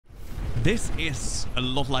This is a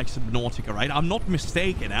lot like Subnautica, right? I'm not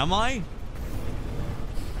mistaken, am I?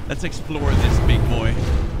 Let's explore this big boy.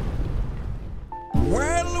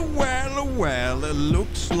 Well, well, well. It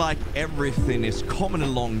looks like everything is coming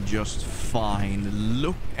along just fine.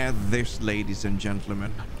 Look at this, ladies and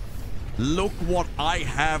gentlemen. Look what I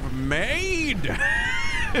have made.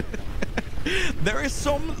 There is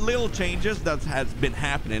some little changes that has been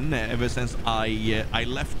happening ever since I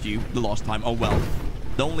left you the last time. Oh, well.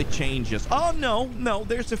 The only changes... Oh, no,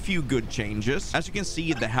 there's a few good changes. As you can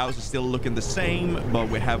see, the house is still looking the same, but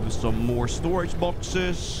we have some more storage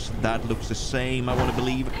boxes. That looks the same, I want to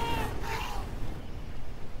believe.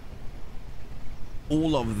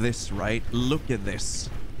 All of this, right? Look at this.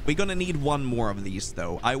 We're gonna need one more of these,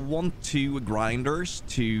 though. I want 2 grinders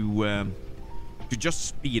to just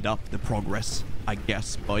speed up the progress, I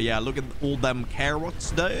guess. But yeah, look at all them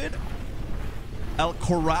carrots, dude. El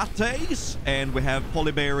Corates, and we have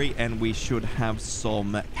polyberry, and we should have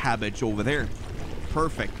some cabbage over there.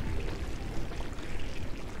 Perfect.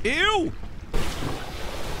 Ew!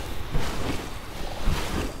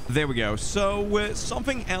 There we go. So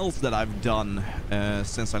something else that I've done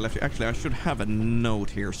since I left you. Actually, I should have a note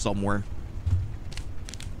here somewhere.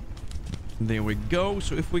 There we go.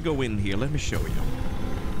 So if we go in here, let me show you.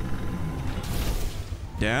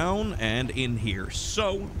 Down and in here.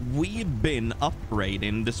 So we've been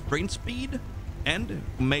upgrading the sprint speed and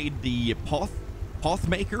made the path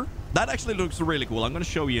maker. That actually looks really cool. I'm going to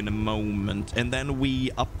show you in a moment. And then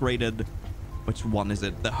we upgraded, which one is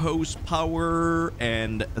it? The hose power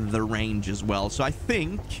and the range as well. So I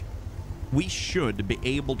think we should be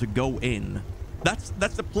able to go in. That's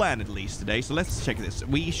the plan, at least, today. So let's check this.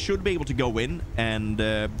 We should be able to go in and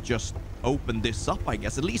just open this up, I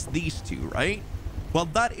guess. At least these 2, right? Well,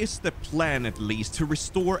 that is the plan, at least, to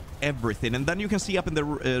restore everything. And then you can see up in the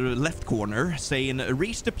left corner saying,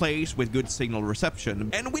 reach the place with good signal reception.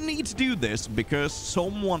 And we need to do this because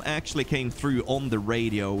someone actually came through on the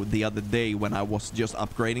radio the other day when I was just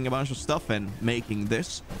upgrading a bunch of stuff and making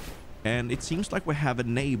this. And it seems like we have a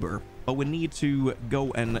neighbor, but we need to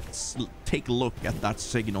go and take a look at that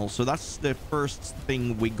signal. So that's the first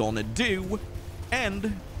thing we're gonna do.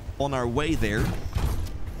 And on our way there,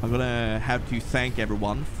 I'm gonna have to thank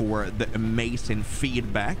everyone for the amazing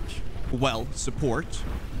feedback, well, support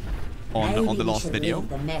on the last video. Leave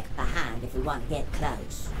the mech behind if we want to get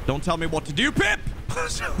close. Don't tell me what to do, Pip.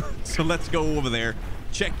 So let's go over there,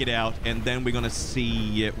 check it out, and then we're gonna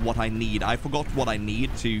see what I need. I forgot what I need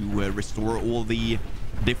to restore all the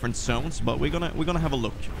different zones, but we're gonna have a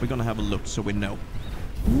look. We're gonna have a look so we know.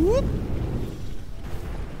 Whoop.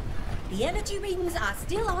 The energy readings are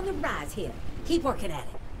still on the rise here. Keep working at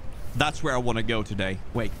it. That's where I want to go today.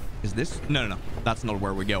 Wait, is this? No. That's not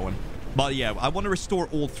where we're going. But yeah, I want to restore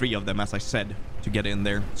all 3 of them, as I said, to get in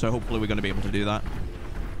there. So hopefully we're going to be able to do that.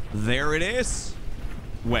 There it is.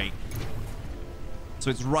 Wait.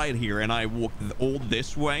 So it's right here, and I walked all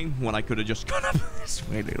this way when I could have just gone up this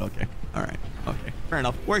way, dude. Okay. All right. Okay. Fair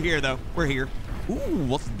enough. We're here, though. We're here. Ooh,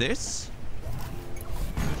 what's this?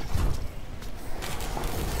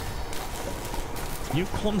 New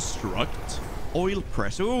construct. Oil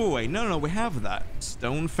press. Oh, wait. No. We have that.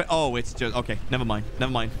 Stone. Oh, it's just... Okay. Never mind.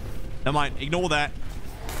 Ignore that.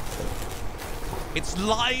 It's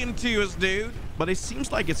lying to us, dude. But it seems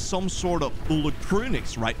like it's some sort of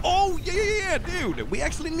electronics, right? Oh, yeah, dude. We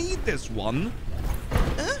actually need this one.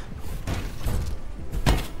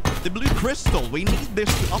 The blue crystal. We need this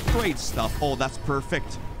to upgrade stuff. Oh, that's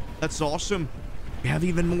perfect. That's awesome. We have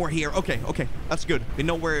even more here. Okay. That's good. We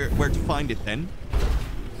know where to find it then.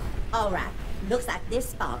 All right. Looks like this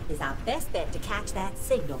spot is our best bet to catch that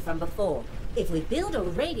signal from before. If we build a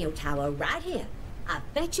radio tower right here, I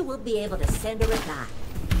bet you we'll be able to send a reply.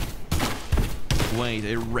 Wait,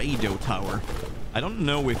 a radio tower. I don't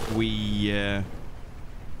know if we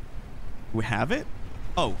have it?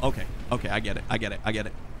 Oh, okay. I get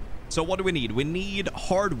it. So what do we need? We need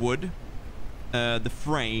hardwood, the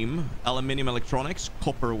frame, aluminium electronics,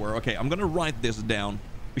 copper wire. Okay, I'm gonna write this down.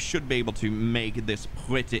 We should be able to make this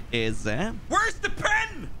pretty easy. Where's the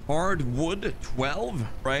pen? Hardwood, 12.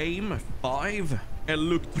 Frame, 5.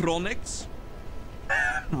 Electronics.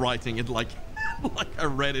 Writing it like I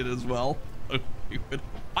read it as well. So stupid.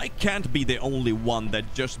 I can't be the only one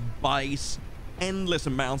that just buys endless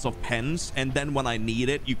amounts of pens, and then when I need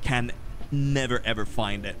it, you can never ever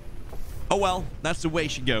find it. Oh well, that's the way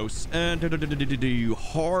she goes.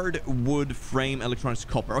 Hardwood frame, electronics,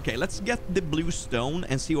 copper. Okay, let's get the blue stone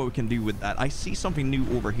and see what we can do with that. I see something new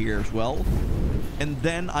over here as well. And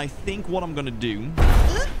then I think what I'm gonna do,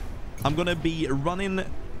 I'm gonna be running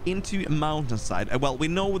into a mountainside. Well, we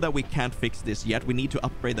know that we can't fix this yet. We need to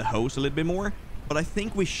upgrade the hose a little bit more. But I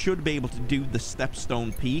think we should be able to do the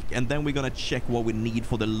stepstone peak. And then we're going to check what we need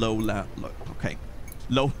for the lowland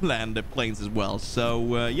plains as well.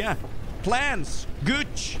 So, yeah. Plans.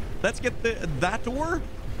 Gooch. Let's get that ore.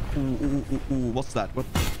 Ooh, what's that? What?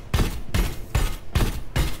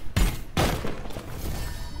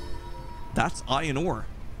 That's iron ore.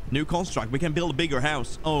 New construct. We can build a bigger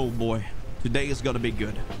house. Oh boy. Today is gonna be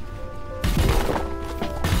good.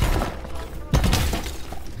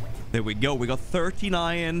 There we go. We got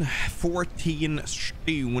 39, 14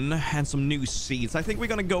 stone, and some new seeds. I think we're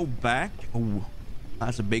gonna go back. Oh,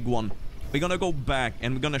 that's a big one. We're gonna go back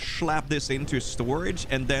and we're gonna slap this into storage.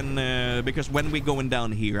 And then, because when we're going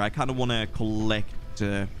down here, I kind of want to collect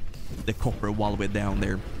the copper while we're down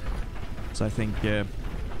there. So I think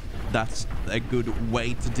that's a good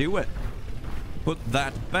way to do it. Put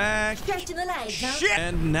that back. Stretching the legs, huh? Shit!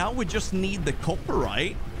 And now we just need the copper,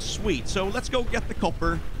 right? Sweet. So let's go get the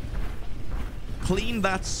copper. Clean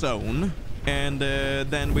that zone. And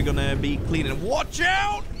then we're gonna be cleaning. Watch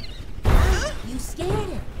out! You scared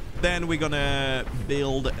him. Then we're gonna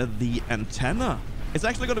build the antenna. It's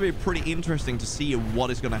actually gonna be pretty interesting to see what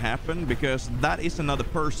is gonna happen, because that is another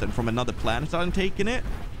person from another planet I'm taking it.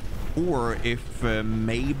 Or if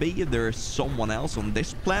maybe there's someone else on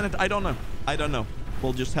this planet. I don't know. I don't know.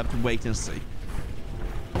 We'll just have to wait and see.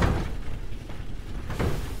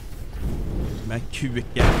 My kuka.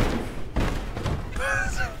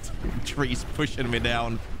 Trees pushing me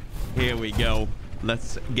down. Here we go.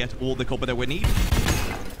 Let's get all the copper that we need.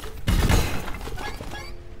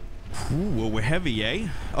 Ooh, we're heavy, eh?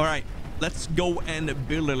 All right, let's go and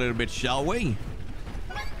build a little bit, shall we?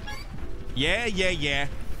 Yeah.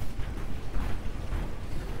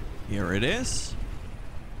 Here it is.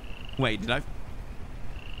 Wait, did I...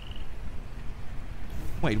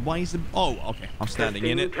 Wait, why is it... Oh, okay. I'm standing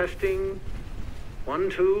in it. Testing. 1,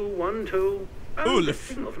 2, 1, 2. Oh, the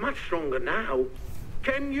signal's much stronger now.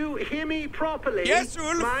 Can you hear me properly? Yes,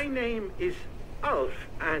 Ulf. My name is Ulf,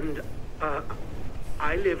 and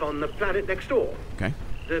I live on the planet next door. Okay.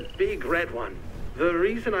 The big red one. The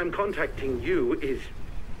reason I'm contacting you is,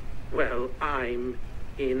 well, I'm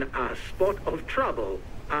in a spot of trouble.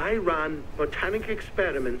 I run botanic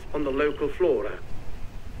experiments on the local flora,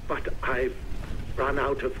 but I've run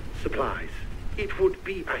out of supplies. It would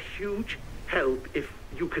be a huge help if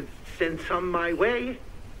you could send some my way,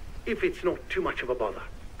 if it's not too much of a bother.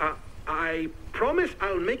 I promise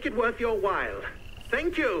I'll make it worth your while.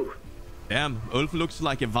 Thank you. Damn, Ulf looks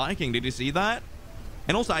like a Viking. Did you see that?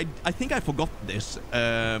 And also, I think I forgot this.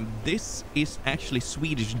 This is actually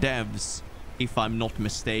Swedish devs, if I'm not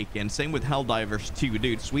mistaken. Same with Helldivers 2.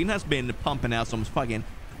 Dude, Sweden has been pumping out some fucking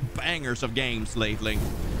bangers of games lately.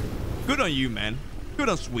 Good on you, man. Good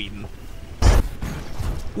on Sweden.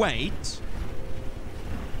 Wait.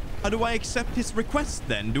 How do I accept his request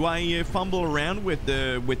then? Do I fumble around with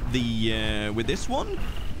this one? You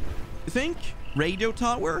think? Radio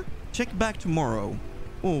tower? Check back tomorrow.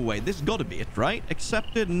 Oh wait, this gotta be it, right?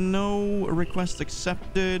 Accepted, no request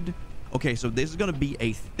accepted. Okay, so this is gonna be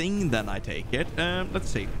a thing then, I take it. Let's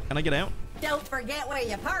see. Can I get out? Don't forget where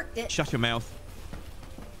you parked it. Shut your mouth.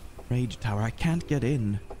 Radio tower, I can't get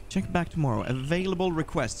in. Check back tomorrow. Available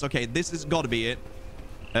requests. Okay, this is gotta be it.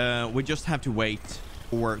 We just have to wait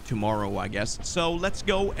for tomorrow, I guess. So let's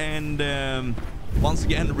go and once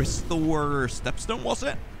again restore stepstone, was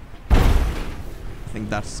it? I think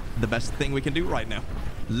that's the best thing we can do right now.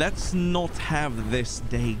 Let's not have this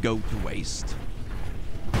day go to waste.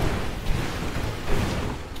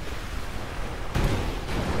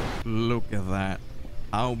 Look at that.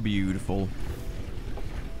 How beautiful.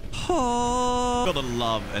 Oh, gotta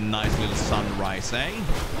love a nice little sunrise, eh?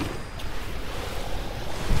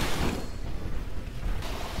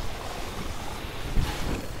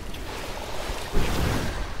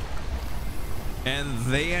 And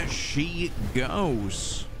there she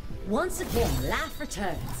goes. Once again, life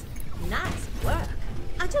returns. Nice work.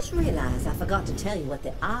 I just realized I forgot to tell you what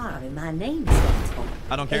the R in my name stands for.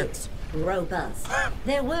 I don't care. It's robust.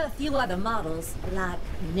 There were a few other models, like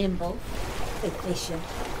nimble, efficient,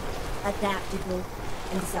 adaptable,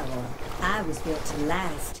 and so on. I was built to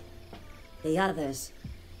last. The others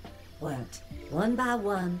weren't. One by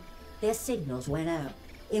one, their signals went out.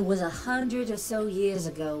 It was 100 or so years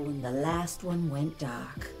ago when the last one went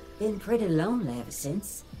dark. Been pretty lonely ever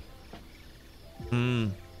since.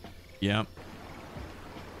 Yeah.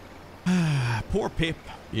 Poor Pip,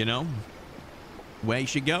 you know. Way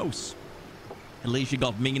she goes. At least she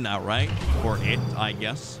got me now, right? Or it, I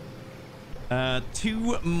guess.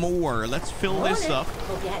 2 more. Let's fill this up.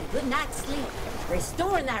 Hope you had a good night's sleep.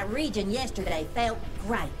 Restoring that region yesterday felt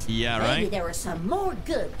great. Yeah, right? Maybe there was some more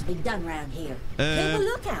good to be done around here. Keep a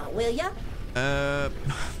lookout, will ya?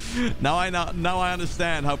 Now I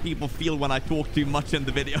understand how people feel when I talk too much in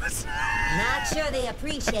the videos. Not sure they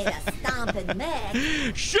appreciate a stomping mech.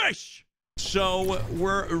 Shush! So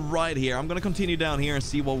we're right here. I'm gonna continue down here and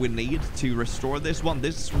see what we need to restore this one.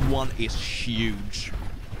 This one is huge.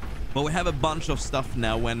 But we have a bunch of stuff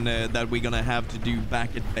now that we're gonna have to do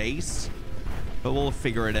back at base. But we'll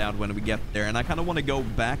figure it out when we get there. And I kind of want to go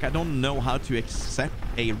back. I don't know how to accept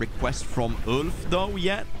a request from Ulf though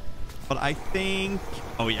yet. But I think...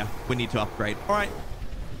 Oh yeah, we need to upgrade. All right,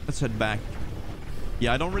 let's head back.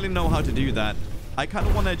 Yeah, I don't really know how to do that. I kind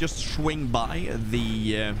of want to just swing by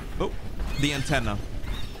the antenna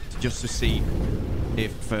just to see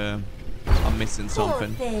if I'm missing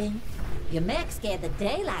something. Poor thing. Your mech scared the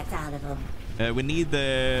daylights out of him. We need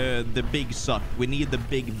the big suck. We need the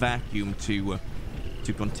big vacuum to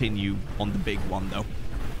continue on the big one though.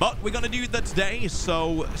 But we're gonna do that today,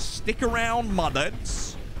 so stick around,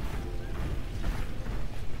 modders.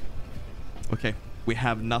 Okay, we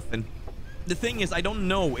have nothing. The thing is, I don't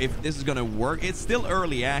know if this is gonna work. It's still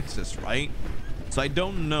early access, right? So I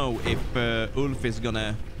don't know if Ulf is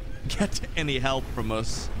gonna get any help from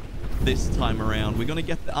us this time around. We're gonna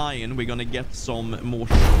get the iron, we're gonna get some more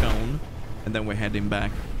stone, and then we're heading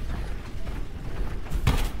back.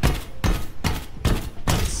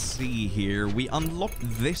 Let's see here. We unlocked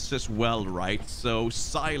this as well, right? So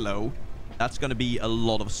silo. That's going to be a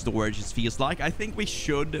lot of storage, it feels like. I think we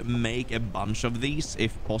should make a bunch of these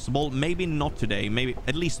if possible. Maybe not today. Maybe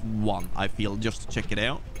at least one, I feel, just to check it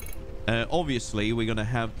out. Obviously, we're going to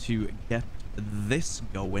have to get this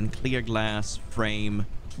going. Clear glass, frame,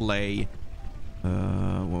 clay.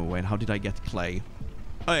 Wait, how did I get clay?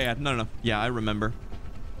 Oh, yeah. No. Yeah, I remember.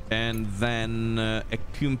 And then a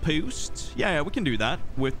compost. Yeah, we can do that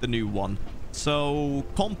with the new one. So,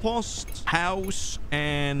 compost, house,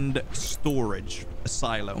 and storage. A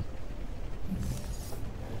silo.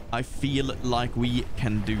 I feel like we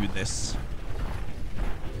can do this.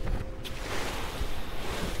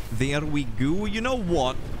 There we go. You know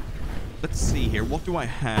what? Let's see here. What do I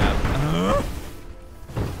have?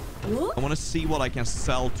 I want to see what I can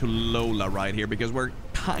sell to Lola right here, because we're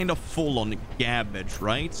kind of full on garbage,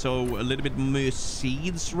 right? So a little bit more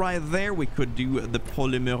seeds right there. We could do the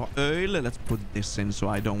polymer oil. Let's put this in so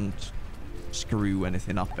I don't screw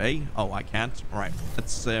anything up, eh? Oh, I can't. All right,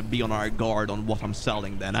 let's be on our guard on what I'm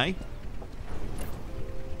selling then, eh?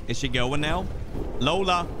 Is she going now?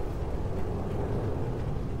 Lola!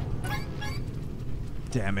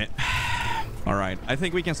 Damn it. All right, I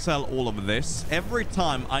think we can sell all of this. Every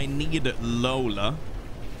time I need Lola,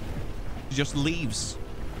 she just leaves.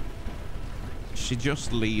 She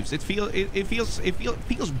just leaves. It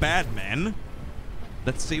feels bad, man.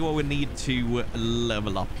 Let's see what we need to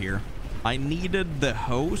level up here. I needed the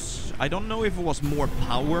hose. I don't know if it was more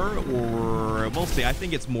power or... We'll see. I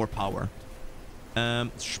think it's more power.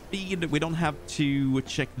 Speed, we don't have to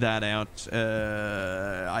check that out.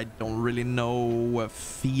 I don't really know.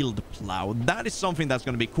 Field plow. That is something that's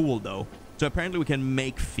going to be cool, though. So apparently we can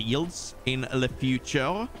make fields in the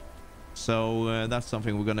future. So that's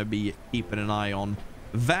something we're going to be keeping an eye on.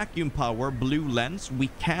 Vacuum power, blue lens. We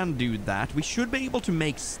can do that. We should be able to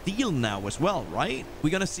make steel now as well, right? We're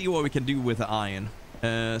going to see what we can do with the iron.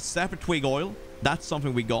 Sapper twig oil. That's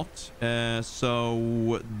something we got.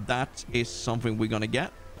 So that is something we're going to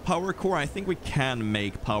get. Power core. I think we can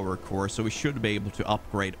make power core. So we should be able to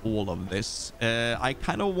upgrade all of this. I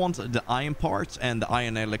kind of want the iron parts and the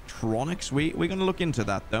iron electronics. We're going to look into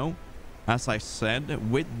that, though. As I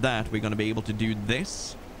said, with that, we're going to be able to do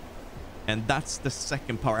this. And that's the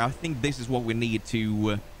second power. I think this is what we need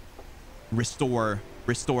to restore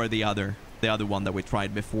the other one that we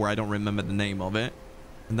tried before. I don't remember the name of it.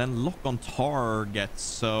 And then lock on target.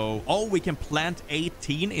 So, oh, we can plant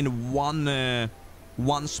 18 in one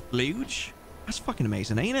splooge. That's fucking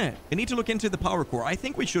amazing, ain't it? We need to look into the power core. I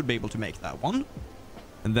think we should be able to make that one.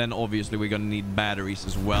 And then obviously we're gonna need batteries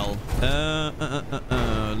as well.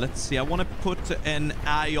 Let's see. I want to put an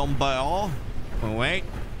iron bar. Oh, wait.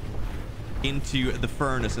 Into the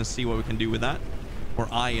furnace and see what we can do with that. Or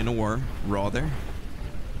iron ore, rather.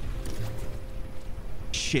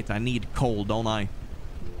 Shit, I need coal, don't I?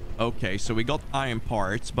 Okay, so we got iron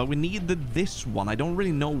parts, but we need this one. I don't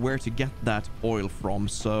really know where to get that oil from.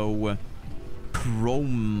 So,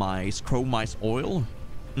 chromice oil.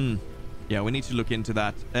 Yeah, we need to look into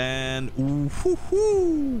that. And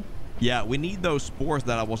yeah, we need those spores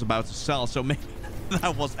that I was about to sell. So maybe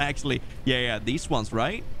that was actually yeah, these ones,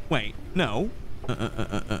 right? Wait, no.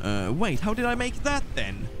 Wait, how did I make that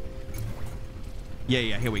then?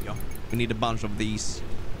 Yeah, here we go. We need a bunch of these.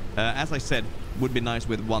 As I said, would be nice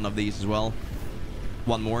with one of these as well.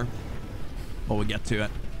 One more. Before we get to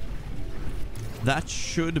it. That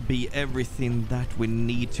should be everything that we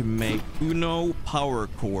need to make Uno power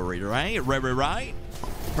core, right? Right?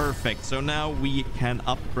 Perfect. So now we can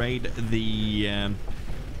upgrade the...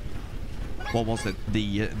 what was it?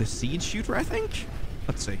 The seed shooter, I think?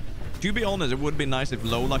 Let's see. To be honest, it would be nice if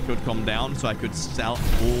Lola could come down so I could sell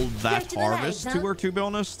all that harvest to her, to be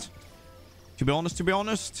honest. To be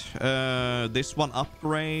honest. This one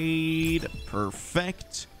upgrade.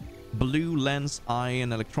 Perfect. Blue lens,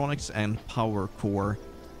 iron, electronics, and power core.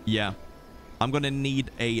 Yeah. I'm gonna need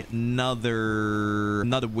another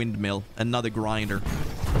windmill, another grinder.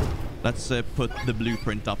 Let's put the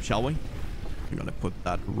blueprint up, shall we? I'm gonna put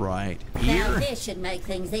that right here. Now this should make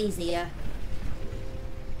things easier.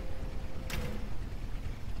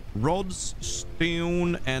 Rods,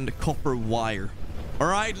 stone, and copper wire. All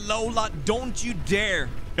right, Lola, don't you dare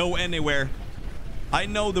go anywhere. I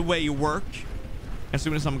know the way you work. As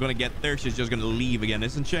soon as I'm gonna get there, she's just gonna leave again,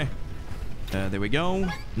 isn't she? There we go.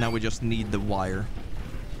 Now we just need the wire.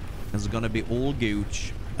 It's gonna be all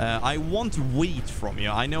gooch. I want wheat from you.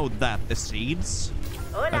 I know that. The seeds.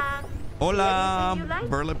 Hola. Hola. Anything you like?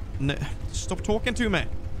 Burlap. No, stop talking to me.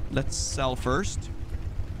 Let's sell first.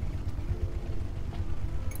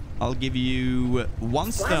 I'll give you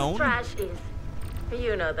 1 stone. What trash is?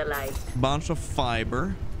 You know the life. Bunch of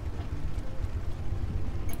fiber.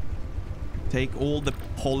 Take all the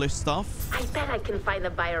poly stuff. I bet I can find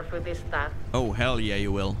a buyer for this stuff. Oh, hell yeah,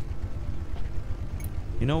 you will.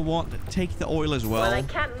 You know what? Take the oil as well. Well, I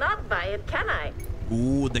can't not buy it, can I?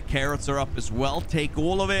 Ooh, the carrots are up as well. Take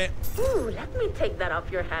all of it. Ooh, let me take that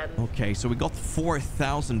off your hands. Okay, so we got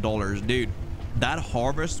 $4,000. Dude, that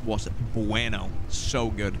harvest was bueno. So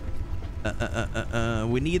good.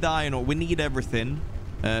 We need iron ore. We need everything.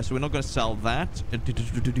 So we're not going to sell that.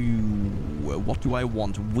 What do I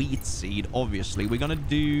want? Wheat seed, obviously. We're going to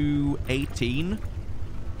do 18.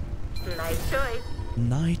 Nice choice.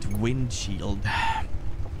 Night windshield.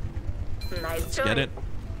 Nice choice. Get it?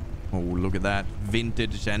 Oh, look at that.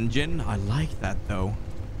 Vintage engine. I like that, though.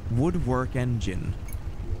 Woodwork engine.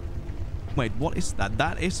 Wait, what is that?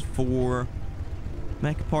 That is for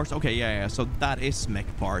mech parts. Okay, yeah. So that is mech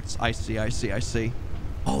parts. I see.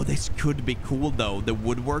 Oh, this could be cool, though. The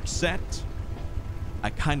woodwork set.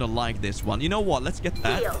 I kind of like this one. You know what? Let's get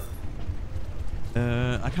that. Deal.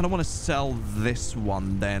 I kind of want to sell this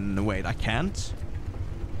one then. Wait, I can't?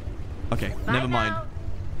 Okay, Bye never mind. now.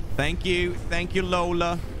 Thank you,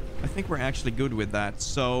 Lola. I think we're actually good with that.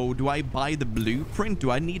 So, do I buy the blueprint?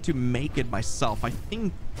 Do I need to make it myself? I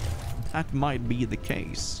think that might be the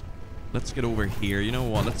case. Let's get over here. You know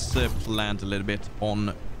what? Let's plant a little bit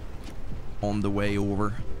on the way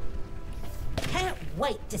over. Can't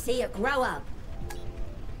wait to see it grow up.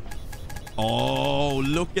 Oh,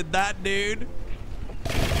 look at that, dude.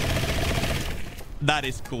 That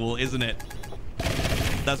is cool, isn't it?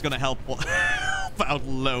 That's gonna help out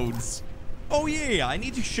loads. Oh yeah, I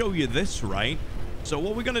need to show you this, right? So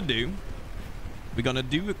what we're gonna do, we're gonna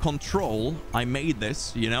do a control. I made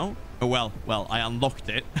this, you know? Oh, well, I unlocked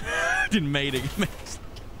it. Didn't make it.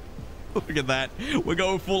 Look at that. We're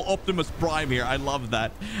going full Optimus Prime here. I love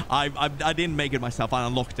that. I didn't make it myself. I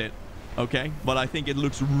unlocked it. Okay? But I think it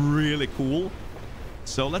looks really cool.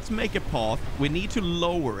 So let's make a path. We need to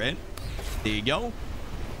lower it. There you go.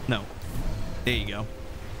 No. There you go.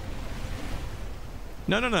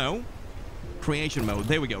 No. Creation mode.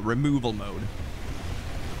 There we go. Removal mode.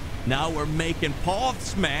 Now we're making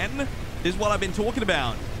paths, man. This is what I've been talking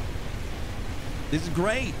about. This is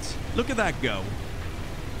great. Look at that go.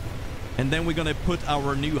 And then we're going to put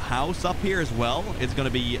our new house up here as well. It's going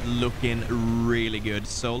to be looking really good.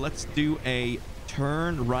 So let's do a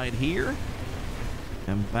turn right here.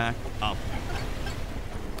 And back up.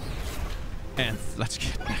 And let's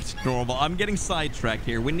get back to normal. I'm getting sidetracked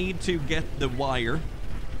here. We need to get the wire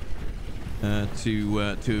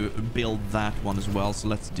to build that one as well. So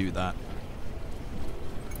let's do that.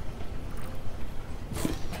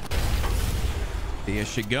 There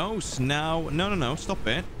she goes. Now, no, stop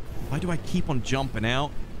it. Why do I keep on jumping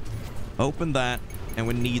out? Open that, and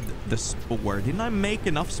we need the spore. Didn't I make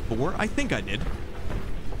enough spore? I think I did.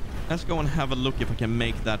 Let's go and have a look if I can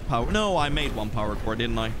make that power. No, I made one power core,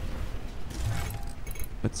 didn't I?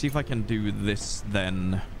 Let's see if I can do this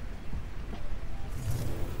then.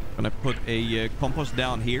 Gonna put a compost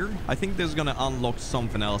down here. I think this is gonna unlock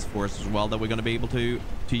something else for us as well that we're gonna be able to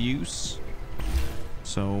use.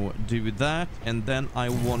 So do that, and then I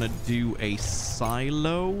want to do a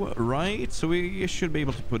silo, right? So we should be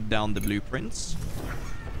able to put down the blueprints.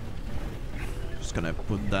 Just gonna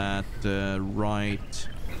put that right.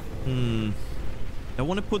 I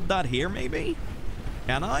want to put that here, maybe?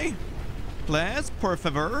 Can I? Please, por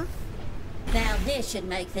favor. Now this should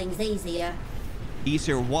make things easier.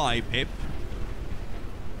 Easier why, Pip?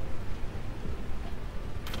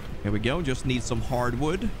 Here we go. Just need some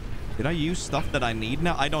hardwood. Did I use stuff that I need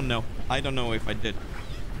now? I don't know. I don't know if I did.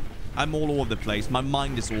 I'm all over the place. My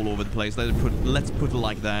mind is all over the place. Let's put it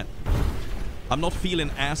like that. I'm not feeling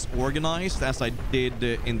as organized as I did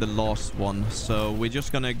in the last one. So we're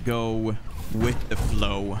just gonna go with the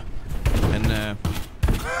flow. And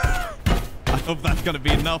I hope that's gonna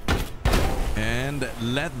be enough. And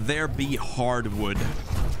let there be hardwood.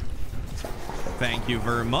 Thank you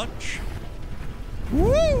very much.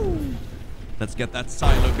 Woo! Let's get that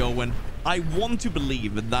silo going. I want to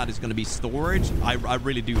believe that that is going to be storage. I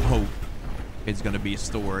really do hope it's going to be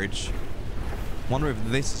storage. Wonder if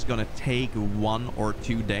this is going to take 1 or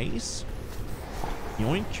 2 days.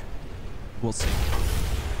 Yoink. We'll see.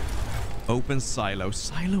 Open silo.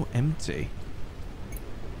 Silo empty.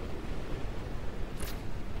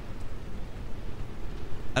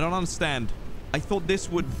 I don't understand. I thought this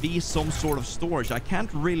would be some sort of storage. I can't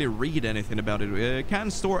really read anything about it. It can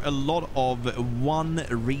store a lot of one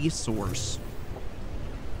resource.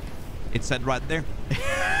 It said right there.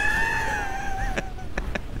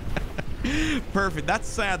 Perfect. That's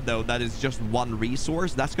sad, though, that it's just one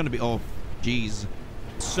resource. That's going to be... Oh, geez.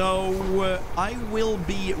 So, I will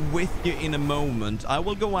be with you in a moment. I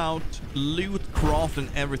will go out, loot, craft, and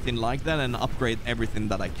everything like that, and upgrade everything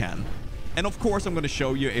that I can. And of course, I'm going to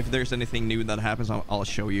show you if there's anything new that happens. I'll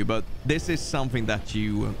show you. But this is something that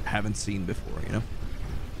you haven't seen before, you know?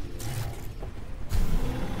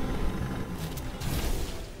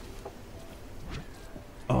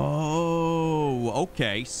 Oh,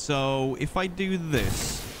 okay. So if I do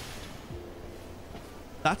this,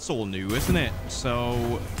 that's all new, isn't it?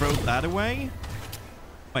 So throw that away.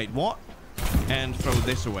 Wait, what? And throw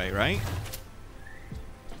this away, right?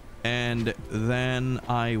 And then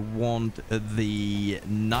I want the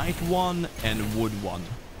night one and wood one.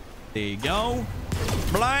 There you go.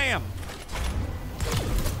 Blam!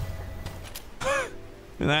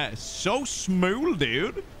 That is so smooth,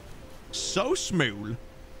 dude. So smooth.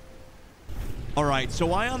 All right,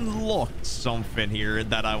 so I unlocked something here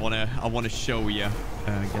that I wanna show you.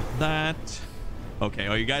 Get that. Okay,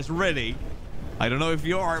 are you guys ready? I don't know if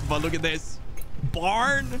you are, but look at this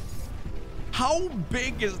barn. How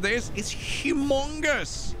big is this? It's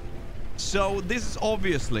humongous. So this is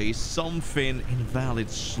obviously something invalid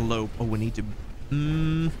slope. Oh, we need to...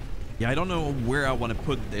 Yeah, I don't know where I want to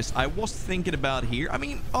put this. I was thinking about here. I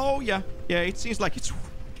mean, oh, yeah. Yeah, it seems like it's...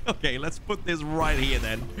 Okay, let's put this right here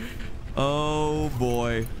then. Oh,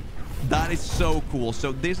 boy. That is so cool.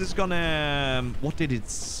 So this is gonna... What did it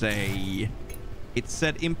say? It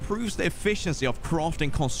said improves the efficiency of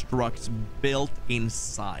crafting constructs built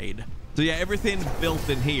inside. So yeah, everything built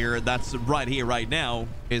in here, that's right here, right now,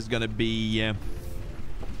 is gonna be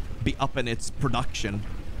up in its production,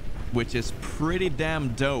 which is pretty damn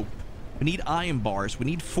dope. We need iron bars. We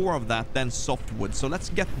need 4 of that, then softwood. So let's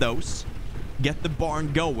get those. Get the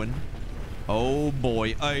barn going. Oh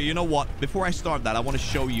boy. You know what? Before I start that, I want to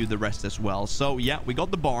show you the rest as well. So yeah, we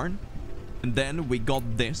got the barn, and then we got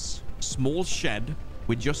this small shed.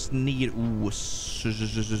 We just need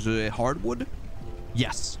hardwood.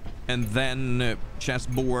 Yes. And then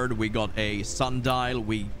chessboard, we got a sundial,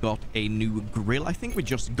 we got a new grill. I think we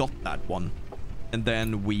just got that one. And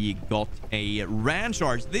then we got a ranch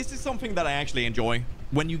arch. This is something that I actually enjoy.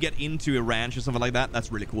 When you get into a ranch or something like that,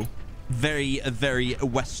 that's really cool. Very, very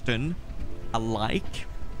Western alike.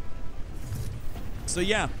 So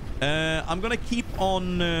yeah, I'm gonna keep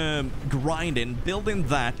on grinding, building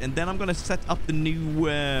that, and then I'm gonna set up the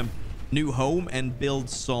new home and build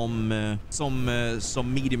some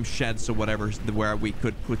medium sheds or whatever where we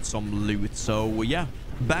could put some loot. So yeah,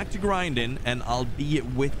 back to grinding, and I'll be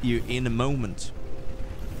with you in a moment.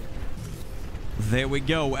 There we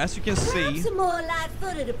go. As you can see, some more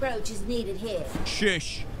light-footed approach is needed here.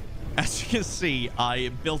 Shush. As you can see, I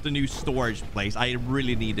built a new storage place. I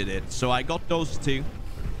really needed it, so I got those 2.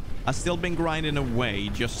 I've still been grinding away.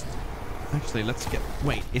 Just actually, let's get...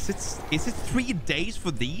 Wait, is it 3 days for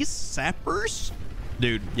these sappers?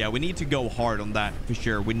 Dude, yeah, we need to go hard on that for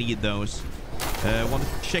sure. We need those. I want to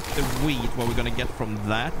check the wheat, what we're going to get from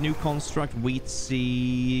that. New construct, wheat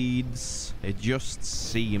seeds. It just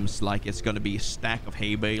seems like it's going to be a stack of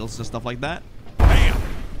hay bales and stuff like that. Bam!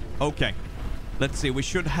 Okay. Let's see. We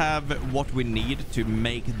should have what we need to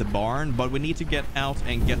make the barn, but we need to get out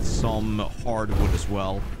and get some hardwood as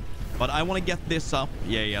well. But I want to get this up.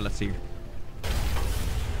 Yeah, let's see.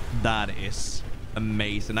 That is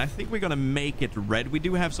amazing. I think we're gonna make it red. We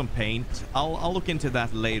do have some paint. I'll look into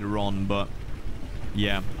that later on, but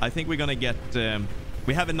yeah, I think we're gonna get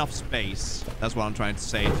we have enough space, that's what I'm trying to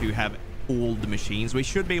say, to have all the machines. We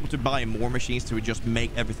should be able to buy more machines to just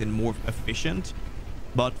make everything more efficient,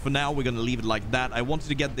 but for now we're gonna leave it like that. I wanted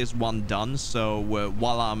to get this one done, so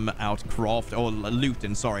while I'm out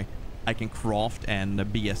looting, sorry, I can craft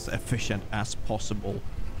and be as efficient as possible.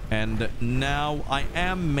 And now I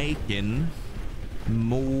am making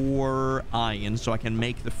more iron so I can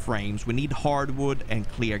make the frames. We need hardwood and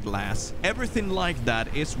clear glass. Everything like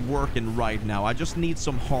that is working right now. I just need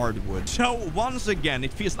some hardwood. So once again,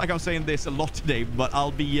 it feels like I'm saying this a lot today, but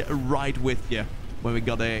I'll be right with you when we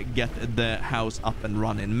gotta get the house up and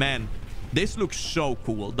running. Man, this looks so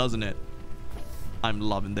cool, doesn't it? I'm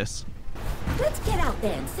loving this. Let's get out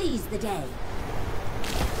there and seize the day.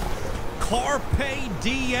 Carpe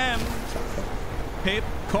diem. Pip,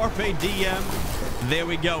 carpe diem. There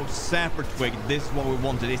we go. Sapper twig. This is what we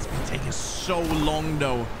wanted. It's been taking so long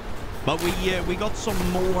though. But we got some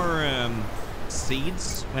more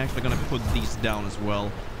seeds. We're actually gonna put these down as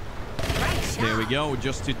well. There we go.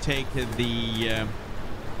 Just to take the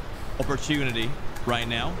opportunity right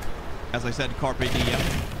now. As I said, carpe diem.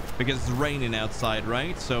 Because it's raining outside,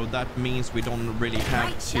 right? So that means we don't really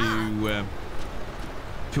have to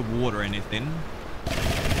water anything.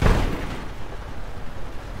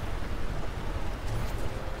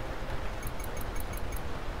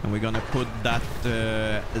 And we're gonna put that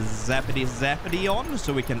zappity on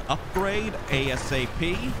so we can upgrade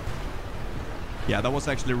ASAP. Yeah, that was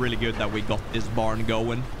actually really good that we got this barn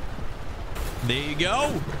going. There you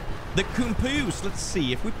go. The compost. Let's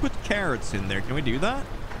see if we put carrots in there. Can we do that?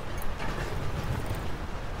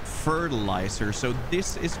 Fertilizer. So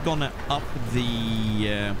this is gonna up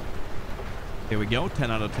the there we go, 10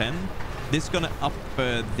 out of 10. This is gonna up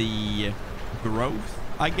the growth,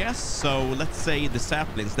 I guess. So let's say the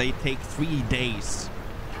saplings, they take 3 days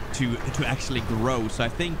to actually grow. So I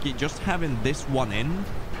think just having this one in,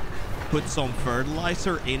 put some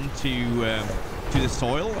fertilizer into to the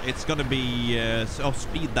soil, it's gonna be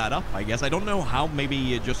speed that up, I guess. I don't know how.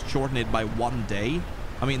 Maybe just shorten it by 1 day.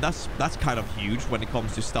 I mean, that's kind of huge when it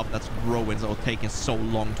comes to stuff that's growing or taking so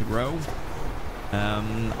long to grow.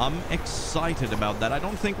 I'm excited about that. I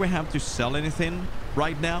don't think we have to sell anything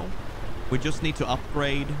right now. We just need to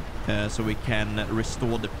upgrade so we can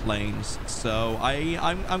restore the planes. So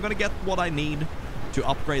I'm gonna get what I need to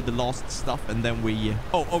upgrade the last stuff, and then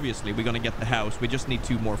obviously we're gonna get the house. We just need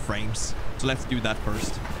 2 more frames. So let's do that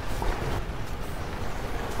first.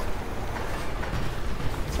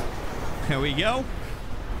 Here we go.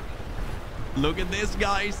 Look at this,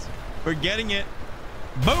 guys. We're getting it.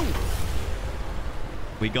 Boom.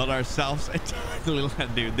 We got ourselves a tiny little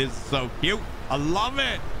dude. This is so cute. I love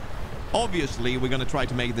it. Obviously, we're gonna try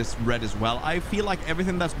to make this red as well. I feel like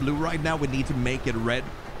everything that's blue right now, we need to make it red.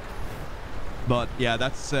 But yeah,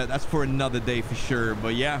 that's for another day for sure.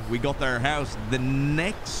 But yeah, we got our house. The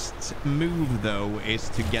next move though is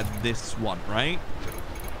to get this one, right?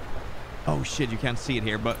 Oh shit, you can't see it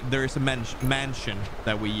here, but there is a mansion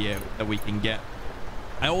that we can get.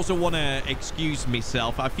 I also want to excuse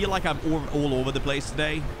myself. I feel like I'm all over the place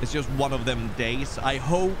today. It's just one of them days. I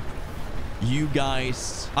hope you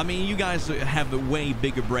guys, I mean, you guys have way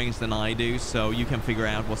bigger brains than I do, so you can figure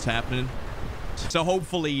out what's happening. So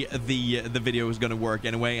hopefully the video is going to work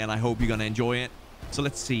anyway, and I hope you're going to enjoy it. So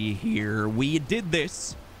let's see here. We did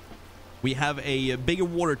this. We have a bigger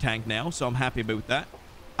water tank now, so I'm happy about that.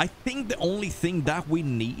 I think the only thing that we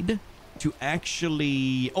need to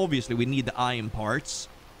actually, obviously we need the iron parts.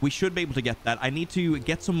 We should be able to get that. I need to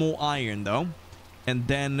get some more iron though. And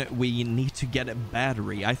then we need to get a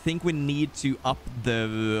battery. I think we need to up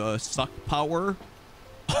the suck power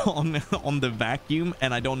on the vacuum.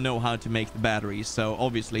 And I don't know how to make the batteries. So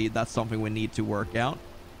obviously that's something we need to work out.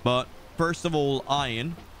 But first of all,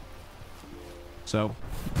 iron. So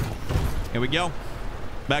here we go.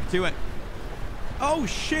 Back to it. Oh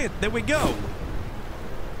shit, there we go.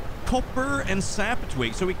 Copper and sapper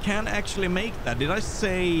twig, so we can actually make that. Did I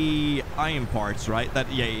say iron parts, right?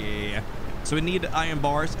 That yeah. So we need iron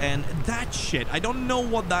bars and that shit. I don't know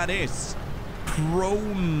what that is.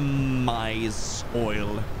 Chromise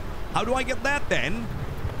oil. How do I get that then?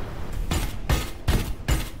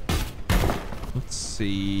 Let's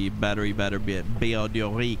see. Battery.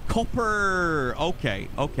 Copper.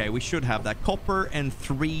 Okay, we should have that. Copper and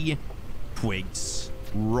 3 twigs.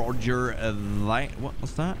 Roger that. What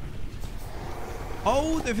was that?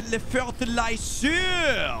 Oh, the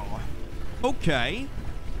fertilizer. Okay.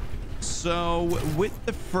 So with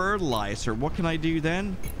the fertilizer, what can I do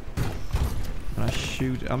then? Can I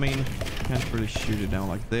shoot? I mean, can't really shoot it down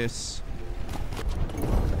like this.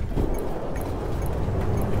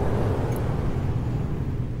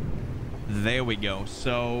 There we go.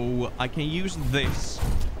 So I can use this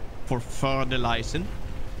for fertilizing.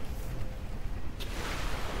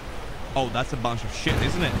 Oh, that's a bunch of shit,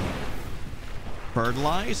 isn't it?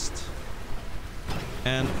 Fertilized.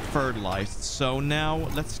 And fertilized. So now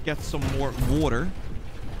let's get some more water.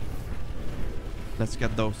 Let's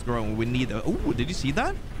get those growing. We need... Oh, did you see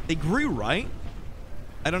that? They grew, right?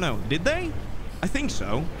 I don't know. Did they? I think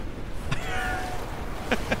so.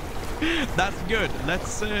 That's good.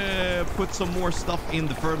 Let's put some more stuff in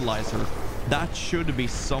the fertilizer. That should be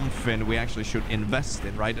something we actually should invest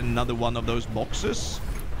in, right? Another one of those boxes.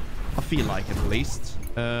 I feel like it, at least.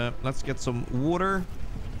 Let's get some water.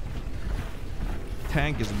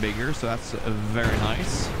 Tank is bigger, so that's very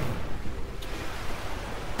nice.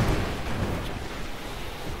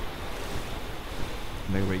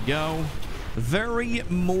 There we go. Very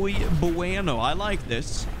muy bueno. I like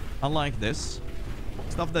this. I like this.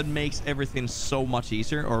 Stuff that makes everything so much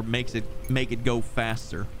easier, or make it go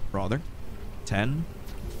faster, rather. 10.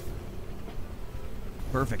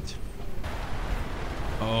 Perfect.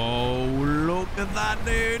 Oh, look at that,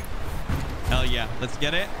 dude. Hell yeah. Let's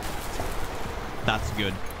get it. That's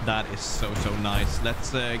good. That is so nice.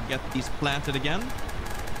 Let's get these planted again.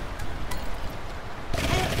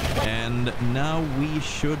 And now we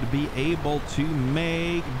should be able to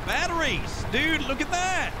make batteries. Dude, look at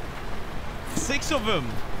that. 6 of them.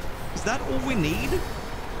 Is that all we need?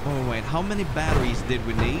 Oh, wait. How many batteries did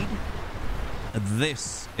we need?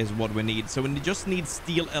 This is what we need. So we just need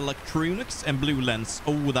steel electronics and blue lens.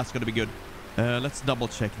 Oh, that's going to be good. Let's double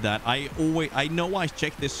check that. I know I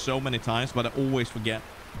checked this so many times, but I always forget.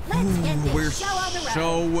 Let's get this We're show on the road.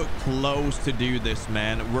 so close to do this,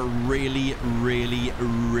 man. We're really, really,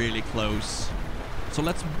 really close. So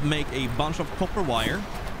let's make a bunch of copper wire.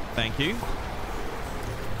 Thank you.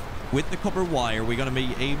 With the copper wire, we're gonna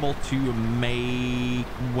be able to make...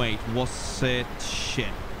 Wait, was it...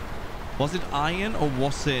 Shit. Was it iron or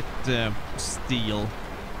was it steel?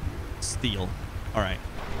 Steel. All right.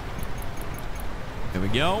 There we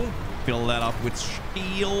go. Fill that up with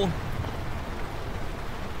steel.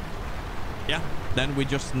 Yeah. Then we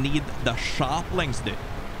just need the sharplings, dude.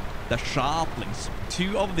 The sharplings.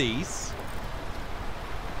 2 of these.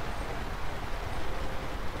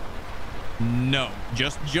 No.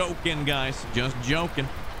 Just joking, guys. Just joking.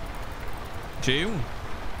 2.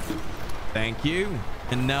 Thank you.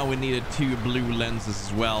 And now we needed 2 blue lenses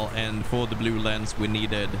as well. And for the blue lens, we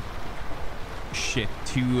needed... Shit.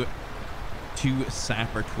 2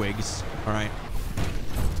 sapper twigs. All right.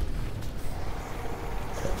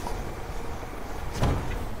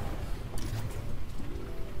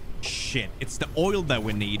 Shit. It's the oil that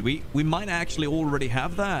we need. We might actually already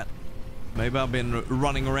have that. Maybe I've been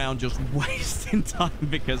running around just wasting time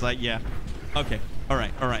because yeah. Okay. All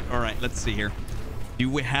right. Let's see here. Do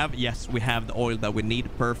we have... Yes, we have the oil that we need.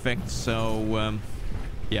 Perfect. So,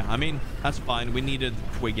 yeah, I mean, that's fine. We needed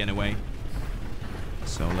the twig anyway.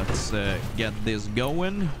 So let's get this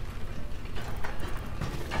going.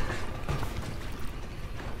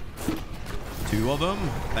 Two of them.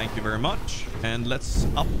 Thank you very much. And let's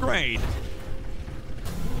upgrade.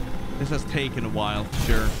 This has taken a while,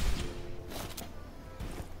 sure.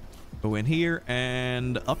 Go in here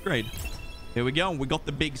and upgrade. Here we go. We got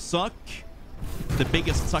the big suck. The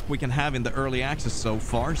biggest suck we can have in the early access so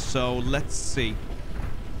far. So let's see.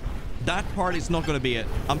 That part is not going to be it.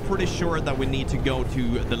 I'm pretty sure that we need to go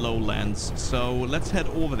to the lowlands. So let's head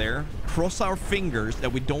over there. Cross our fingers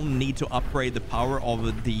that we don't need to upgrade the power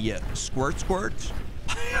of the squirt.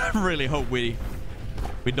 I really hope we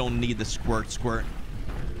don't need the squirt.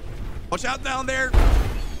 Watch out down there.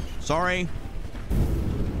 Sorry.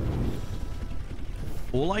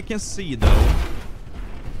 All I can see, though,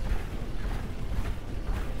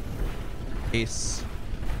 is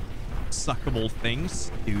suckable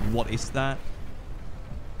things. Dude, what is that?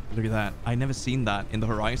 Look at that. I never seen that in the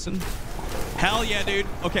horizon. Hell yeah, dude.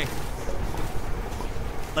 Okay.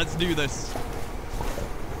 Let's do this.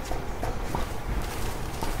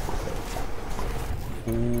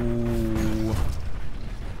 Ooh.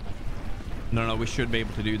 No, we should be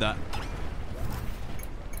able to do that.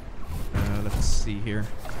 Let's see here.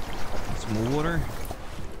 Some more water.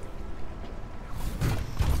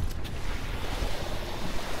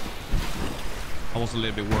 I was a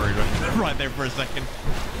little bit worried right there for a second.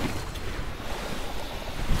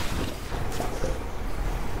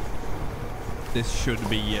 This should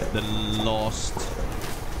be the last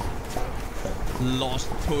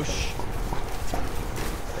push.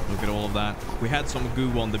 Look at all of that. We had some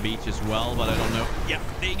goo on the beach as well, but I don't know. Yeah,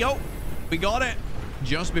 there you go. We got it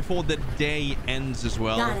just before the day ends as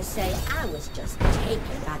well. Gotta say, I was just taken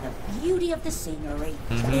by the beauty of the scenery.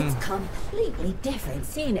 It's completely different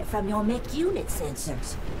seeing it from your mech unit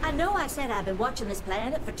sensors. I know I said I've been watching this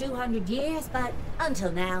planet for 200 years, but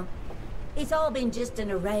until now, it's all been just an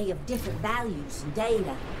array of different values and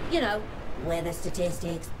data. You know, weather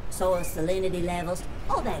statistics, soil salinity levels,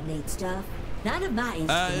 all that neat stuff. None of my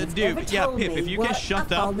instruments ever dude, yeah, told Pip, me if you what can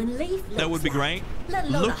shut a up, fallen leaf that would be looks great. like, let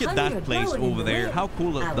alone Look a at that hundred place growing in over the there. wind. How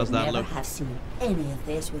cool I does would that never look? have seen any of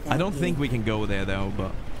this without I don't you. think we can go there though,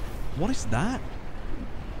 but what is that?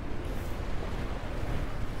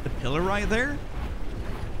 The pillar right there?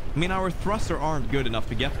 I mean, our thruster aren't good enough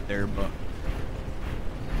to get there, but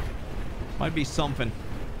might be something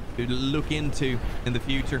to look into in the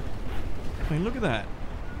future. I mean, look at that.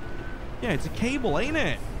 Yeah, it's a cable, ain't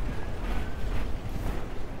it?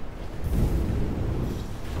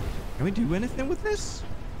 Can we do anything with this?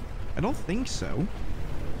 I don't think so.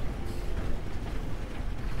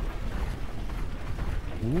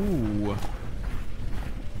 Ooh.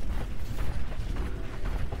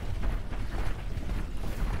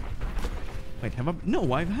 Wait, have I?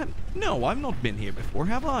 No, I've not been here before,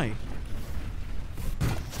 have I?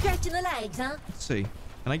 Stretching the legs, huh? Let's see.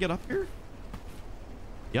 Can I get up here?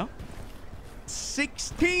 Yeah.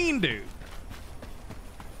 16, dude.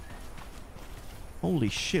 Holy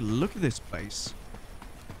shit, look at this place.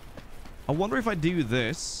 I wonder if I do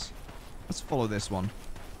this. Let's follow this one.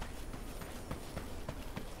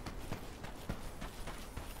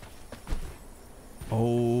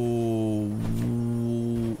 Oh.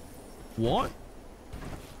 What?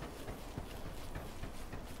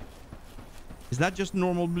 Is that just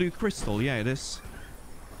normal blue crystal? Yeah, it is.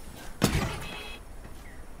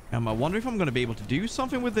 I wonder if I'm going to be able to do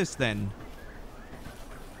something with this then.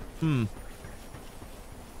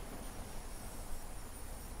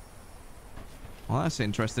 Well, that's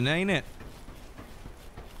interesting, ain't it?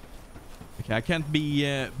 Okay, I can't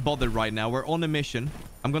be bothered right now. We're on a mission.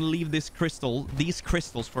 I'm gonna leave these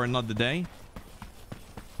crystals for another day.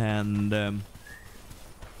 And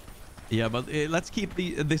yeah, but let's keep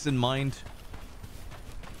this in mind.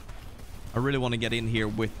 I really want to get in here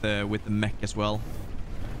with the mech as well.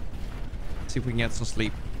 See if we can get some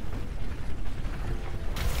sleep.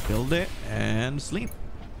 Build it and sleep.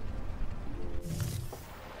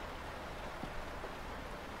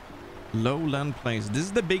 Lowland Plains. This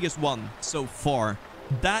is the biggest one so far.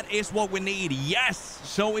 That is what we need. Yes!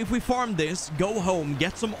 So if we farm this, go home,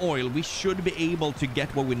 get some oil, we should be able to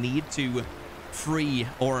get what we need to free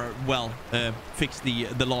or, well, fix the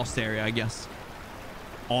lost area, I guess.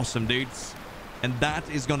 Awesome, dudes. And that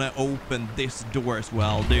is gonna open this door as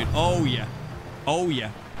well, dude. Oh, yeah. Oh,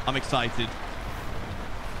 yeah. I'm excited.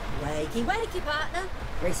 Wakey, wakey, partner.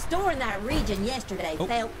 Restoring that region yesterday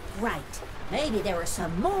felt right. Maybe there was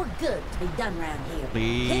some more good to be done around here.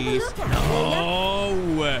 Please. Keep a lookout, will ya?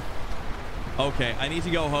 No. Okay, I need to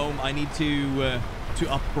go home. I need to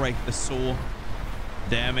upgrade the saw.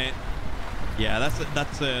 Damn it. Yeah,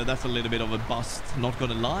 that's a little bit of a bust. Not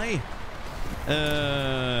gonna lie.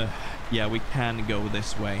 Yeah, we can go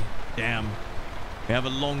this way. Damn. We have a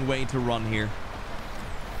long way to run here.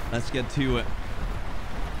 Let's get to it.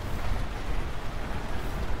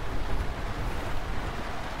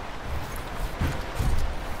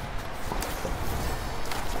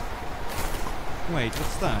 Wait,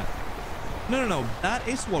 what's that? No. That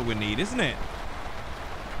is what we need, isn't it?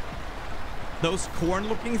 Those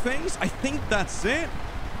corn-looking things? I think that's it.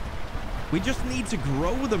 We just need to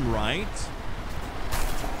grow them, right?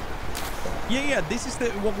 Yeah. This is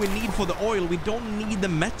what we need for the oil. We don't need the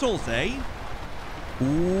metals, eh?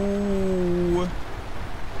 Ooh.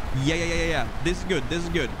 Yeah. This is good. This is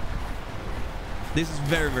good. This is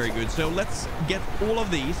very, very good. So let's get all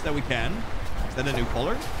of these that we can. Is that a new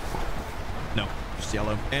color? No, just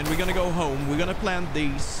yellow. And we're gonna go home. We're gonna plant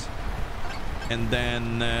these. And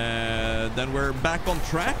then we're back on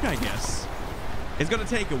track, I guess. It's gonna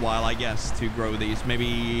take a while, I guess, to grow these.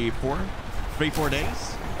 Maybe 4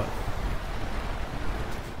 days. But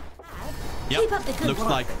yep, looks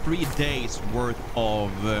like 3 days worth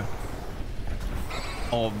of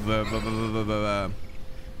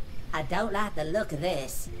I don't like the look of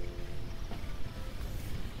this.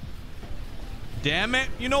 Damn it.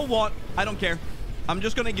 You know what? I don't care. I'm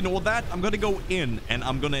just gonna ignore that. I'm gonna go in and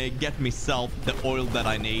I'm gonna get myself the oil that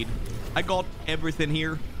I need. I got everything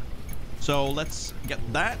here. So let's get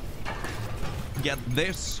that. Get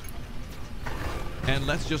this. And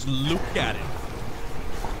let's just look at it.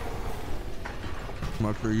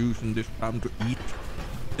 We're using this time to eat.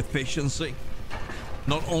 Efficiency.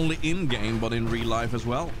 Not only in game, but in real life as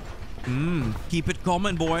well. Keep it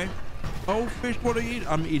coming, boy. Oh, Fisk, what are you eating?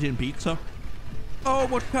 I'm eating pizza. Oh,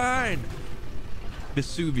 what kind?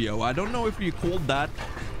 Vesuvio. I don't know if you called that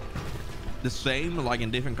the same like in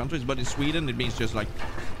different countries, but in Sweden it means just like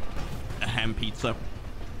a ham pizza.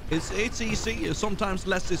 It's easy. Sometimes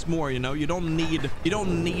less is more, you know. You don't need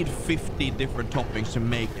 50 different toppings to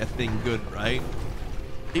make a thing good, right?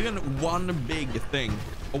 Even one big thing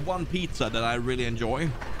or one pizza that I really enjoy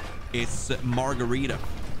is margarita.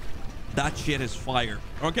 That shit is fire.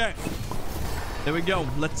 Okay, there we go.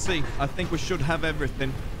 Let's see. I think we should have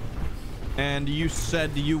everything. And you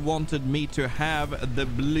said you wanted me to have the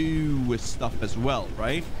blue stuff as well,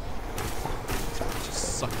 right?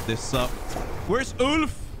 Just suck this up. Where's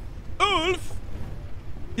Ulf? Ulf?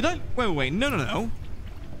 Did I? Wait. No.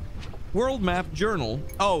 World map journal.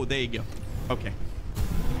 Oh, there you go. Okay.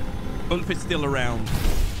 Ulf is still around.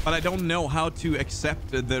 But I don't know how to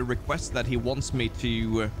accept the request that he wants me to...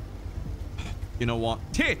 you know what?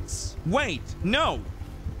 Tits! Wait, no!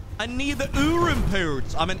 I need the Urim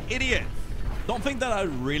parts. I'm an idiot. Don't think that I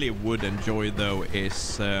really would enjoy, though,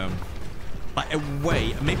 is... like a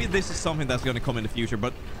way... Maybe this is something that's going to come in the future,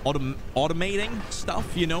 but automating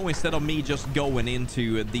stuff, you know, instead of me just going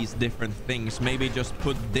into these different things, maybe just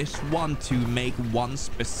put this one to make one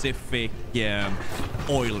specific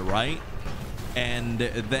oil, right? And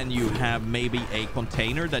then you have maybe a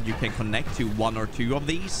container that you can connect to one or two of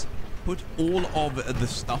these. Put all of the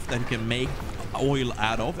stuff that you can make oil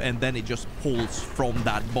out of, and then it just pulls from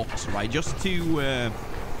that box, right? Just to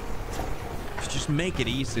just make it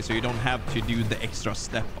easy, so you don't have to do the extra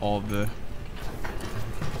step of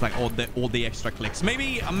like all the extra clicks.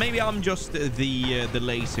 Maybe I'm just the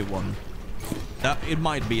lazy one. It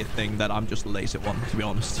might be a thing that I'm just a lazy one, to be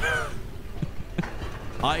honest.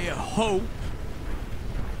 I hope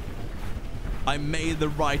I made the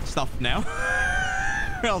right stuff now.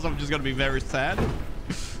 Or else I'm just gonna be very sad.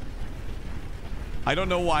 I don't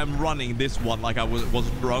know why I'm running this one like I was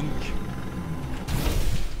drunk.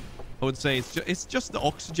 I would say it's just the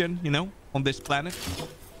oxygen, you know, on this planet.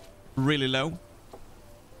 Really low.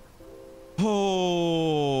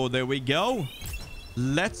 Oh, there we go.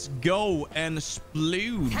 Let's go and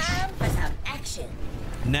splooge. Time for some action.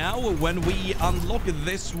 Now, when we unlock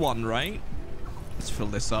this one, right? Let's fill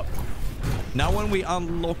this up. Now, when we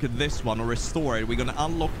unlock this one or restore it, we're going to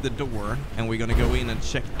unlock the door and we're going to go in and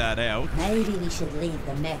check that out. Maybe we should leave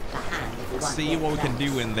the mech behind if we want See what we can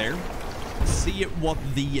do in there. See what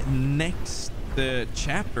the next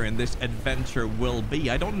chapter in this adventure will be.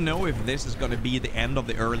 I don't know if this is going to be the end of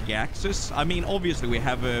the early access. I mean, obviously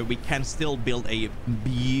we can still build a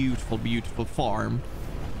beautiful farm.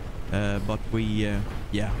 But yeah,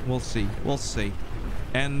 we'll see.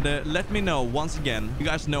 And let me know, once again, you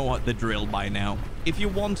guys know the drill by now. If you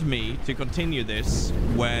want me to continue this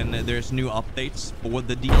when there's new updates for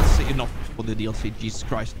the DLC, not for the DLC, Jesus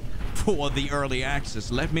Christ, for the early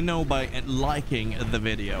access, let me know by liking the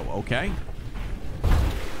video, okay?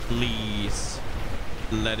 Please,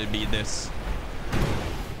 let it be this.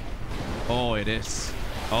 Oh, it is.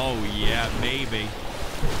 Oh, yeah, baby.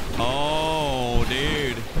 Oh,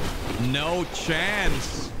 dude. No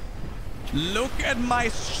chance. Look at my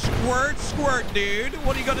squirt, dude.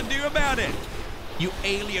 What are you gonna do about it? You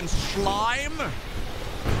alien slime?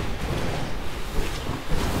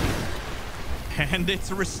 And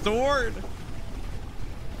it's restored.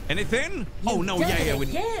 Anything? Oh, no, yeah.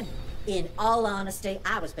 Again. In all honesty,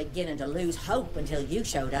 I was beginning to lose hope until you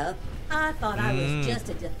showed up. I thought I was just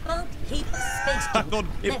a defunct heap of space. I thought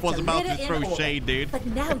it was about to throw shade, dude. But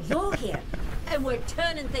now you're here. And we're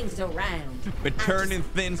turning things around. We're turning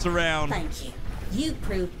things around. Thank you. You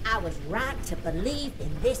proved I was right to believe in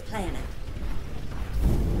this planet.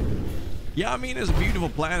 Yeah, I mean, it's a beautiful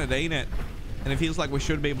planet, ain't it? And it feels like we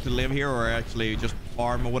should be able to live here or actually just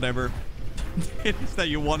farm or whatever it is that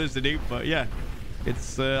you want us to do. But yeah,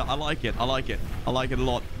 it's I like it. I like it a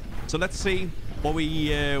lot. So let's see what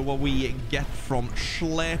we get from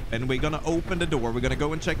Schlepp, and we're gonna open the door. We're gonna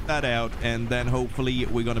go and check that out, and then hopefully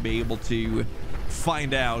we're gonna be able to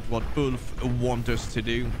find out what Ulf wants us to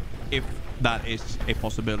do, if that is a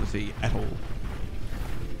possibility at all.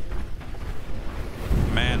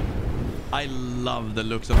 Man, I love the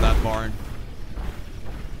looks of that barn.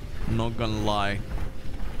 I'm not gonna lie.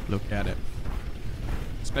 Look at it.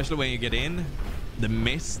 Especially when you get in, the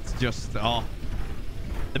mist just the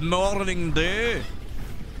morning dew.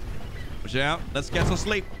 Watch out. Let's get some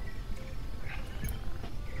sleep.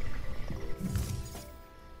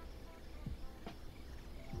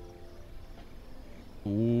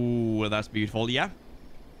 Ooh, that's beautiful. Yeah.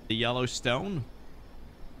 The yellow stone.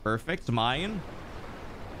 Perfect. Mayan.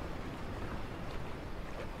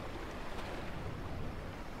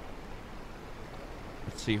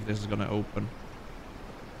 Let's see if this is gonna open.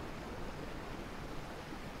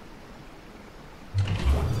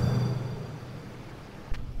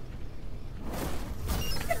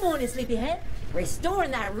 Good morning, sleepyhead.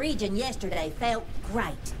 Restoring that region yesterday felt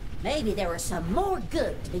great. Maybe there was some more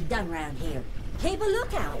good to be done around here. Keep a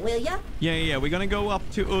lookout, will ya? Yeah. We're gonna go up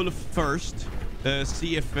to Ulf first.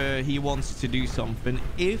 See if he wants to do something.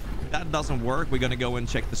 If that doesn't work, we're gonna go and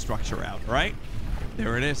check the structure out, right?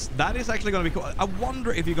 There it is. That is actually gonna be cool. I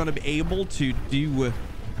wonder if you're gonna be able to do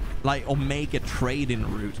like, or make a trading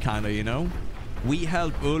route, kind of, you know? We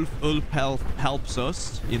help Ulf, helps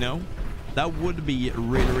us, you know? That would be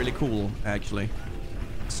really, really cool, actually.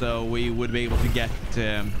 So we would be able to get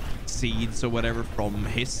seeds or whatever from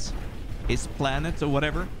his planet or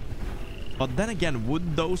whatever. But then again,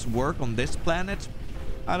 would those work on this planet?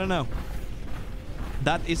 I don't know.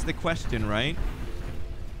 That is the question, right?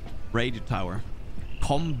 Radio tower.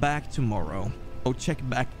 Come back tomorrow. Oh, check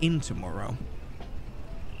back in tomorrow.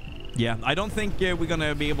 Yeah, I don't think we're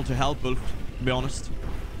gonna be able to help Ulf, to be honest.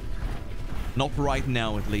 Not right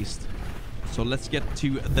now, at least. So let's get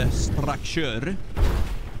to the structure.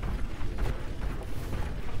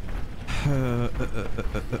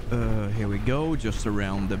 Here we go, just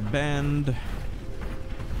around the bend.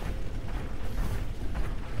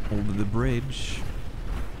 Over the bridge.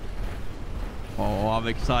 Oh, I'm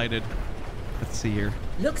excited. Let's see here.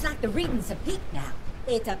 Looks like the readings have peaked now.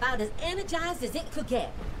 It's about as energized as it could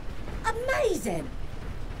get. Amazing!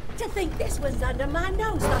 To think this was under my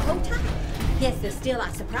nose the whole time. Guess there's still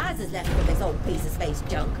our surprises left with this old piece of space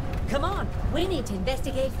junk. Come on, we need to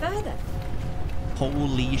investigate further.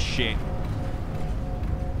 Holy shit.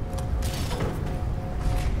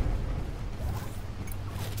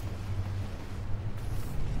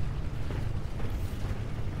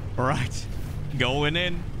 All right, going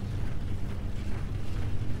in.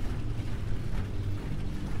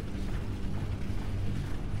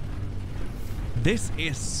 This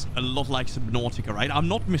is a lot like Subnautica, right? I'm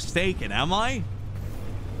not mistaken, am I?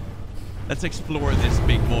 Let's explore this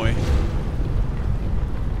big boy.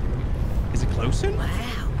 Is it closing?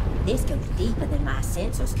 Wow, this goes deeper than my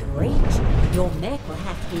sensors can reach. Your mech will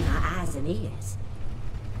have to be my eyes and ears.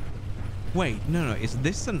 Wait, no, is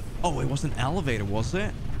this an... Oh, it was an elevator, was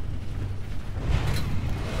it?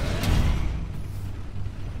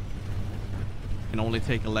 Can only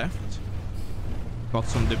take a left. Got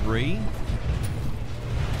some debris.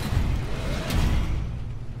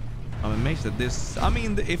 I'm amazed at this. I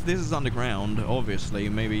mean, if this is underground, obviously,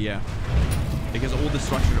 maybe, yeah. Because all the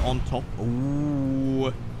structures on top...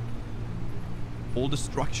 Ooh. All the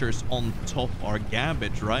structures on top are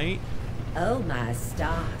garbage, right? Oh my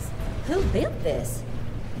stars. Who built this?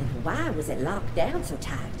 And why was it locked down so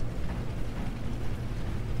tight?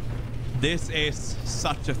 This is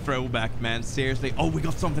such a throwback, man. Seriously. Oh, we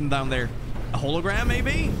got something down there. A hologram,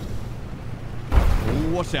 maybe?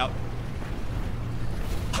 Watch out.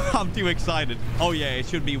 I'm too excited. Oh, yeah, it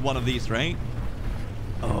should be one of these, right?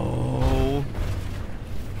 Oh.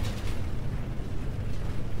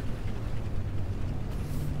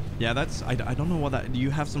 Yeah, that's... I don't know what that... Do you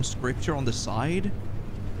have some scripture on the side?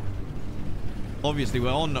 Obviously,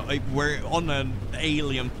 we're on an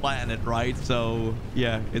alien planet, right? So,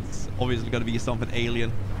 yeah, it's obviously going to be something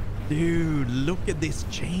alien. Dude, look at this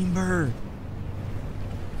chamber.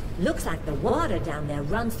 Looks like the water down there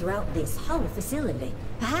runs throughout this whole facility.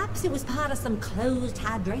 Perhaps it was part of some closed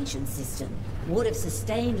hydration system. Would have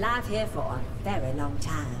sustained life here for a very long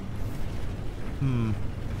time.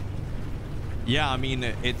 Yeah, I mean,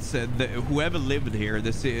 it's whoever lived here,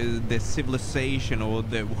 the civilization or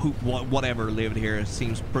whatever lived here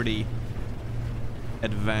seems pretty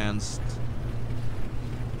advanced.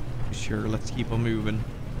 Sure, let's keep on moving.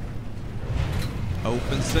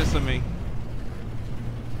 Open sesame.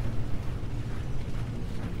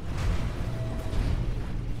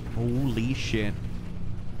 Holy shit.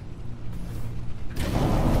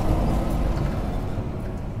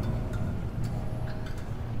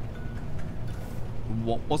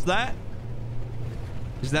 What was that?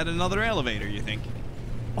 Is that another elevator, you think?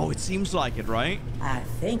 Oh, it seems like it, right? I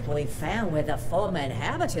think we found where the former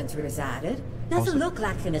inhabitants resided. Doesn't look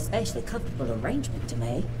like an especially comfortable arrangement to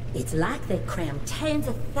me. It's like they crammed tens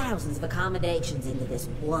of thousands of accommodations into this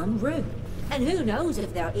one room. And who knows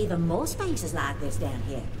if there are even more spaces like this down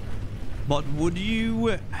here. But would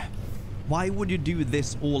you... Why would you do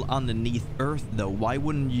this all underneath Earth, though? Why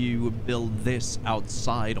wouldn't you build this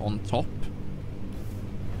outside on top?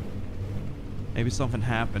 Maybe something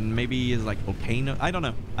happened. Maybe it's like volcano. I don't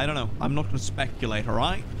know. I'm not gonna speculate, all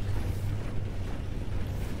right?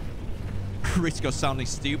 Risco sounding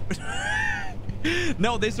stupid.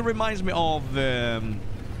 No, this reminds me of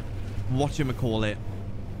whatchamacallit,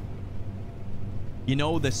 you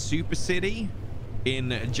know, the super city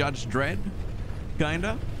in Judge Dredd,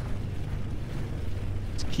 kinda.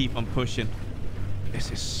 Let's keep on pushing.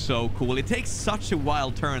 This is so cool. It takes such a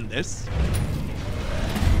wild turn, this.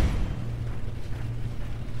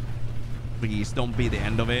 Please don't be the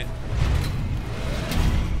end of it.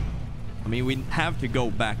 I mean, we have to go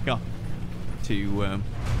back up to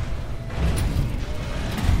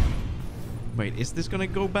wait, is this gonna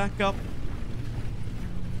go back up?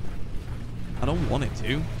 I don't want it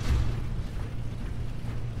to.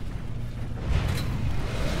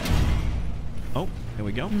 Oh, here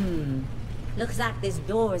we go. Looks like this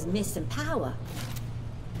door is missing power.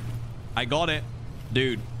 I got it,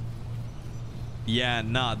 dude. Yeah,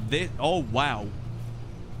 nah, this... Oh, wow.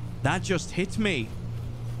 That just hit me.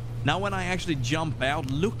 Now when I actually jump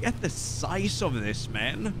out, look at the size of this,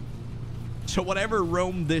 man. So whatever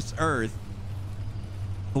roamed this Earth,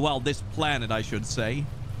 well, this planet, I should say,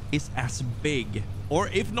 is as big, or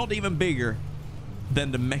if not even bigger,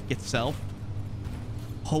 than the mech itself.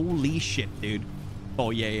 Holy shit, dude. Oh,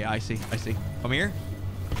 yeah, I see. Come here.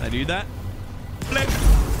 Can I do that? Flip.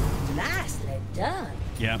 Nicely done.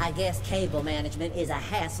 Yeah. I guess cable management is a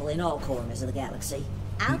hassle in all corners of the galaxy.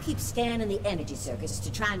 I'll keep scanning the energy circuits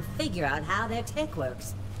to try and figure out how their tech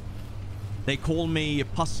works. They call me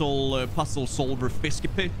puzzle solver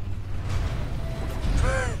FiskBeats.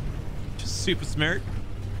 Just super smart.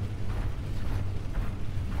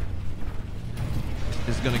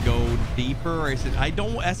 Is it gonna go deeper, or is it? I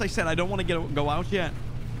don't. As I said, I don't want to go out yet.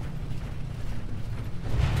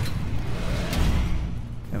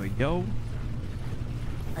 There we go.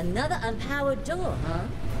 Another unpowered door, huh?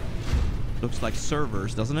 Looks like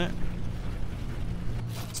servers, doesn't it?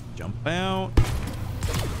 Let's jump out.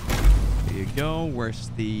 There you go. Where's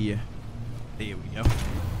the... There we go.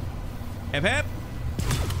 Hip hip.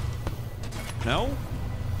 No?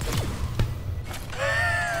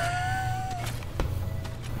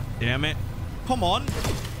 Damn it. Come on.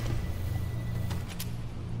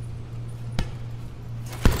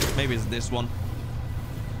 Maybe it's this one.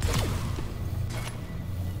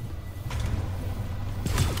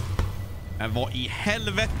 Men vad i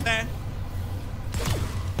helvete?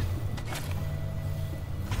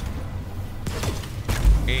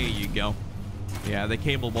 There you go. Yeah, the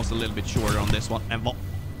cable was a little bit shorter on this one. And what?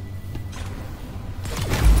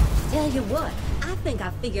 Tell you what, I think I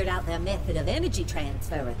figured out their method of energy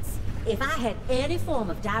transference. If I had any form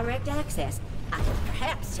of direct access, I could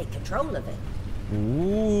perhaps take control of it.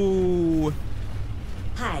 Ooh.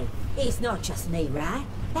 Hey, it's not just me, right?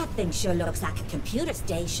 That thing sure looks like a computer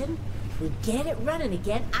station. If we get it running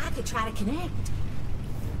again, I could try to connect.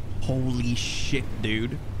 Holy shit,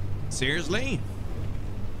 dude. Seriously?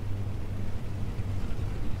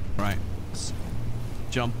 Right. Let's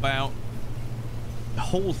jump out. The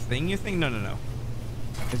whole thing, you think? No, no, no.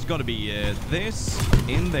 It's got to be this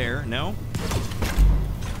in there. No.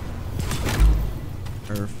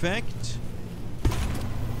 Perfect.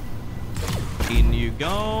 In you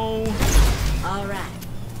go. All right.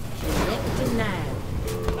 Connecting now.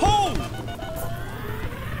 Oh!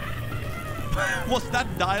 Was that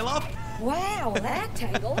dial-up? Wow, that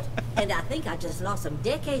tangled. And I think I just lost some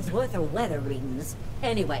decades worth of weather readings.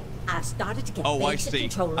 Anyway, I've started to get basic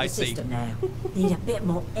control of the system now. Need a bit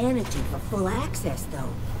more energy for full access,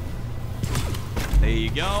 though. There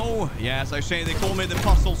you go. Yes, I say they call me the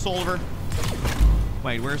puzzle solver.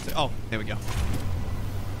 Wait, where's the... Oh, there we go.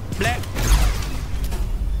 Blah.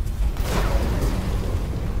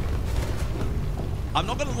 I'm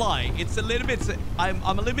not gonna lie. It's a little bit... I'm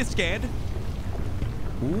a little bit scared.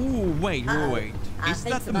 Ooh, wait. Is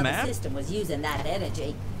that the map? The system was using that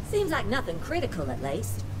energy. Seems like nothing critical, at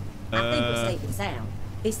least. I think we're safe and sound.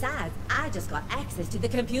 Besides, I just got access to the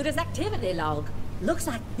computer's activity log. Looks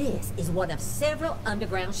like this is one of several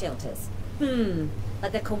underground shelters.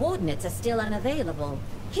 But the coordinates are still unavailable.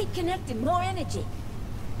 Keep connecting, more energy.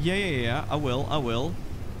 Yeah. I will.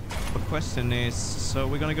 The question is, so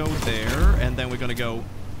we're gonna go there, and then we're gonna go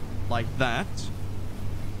like that.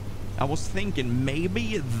 I was thinking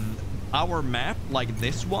maybe our map, like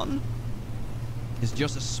this one, is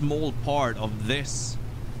just a small part of this.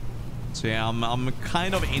 So yeah, I'm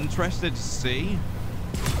kind of interested to see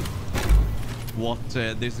what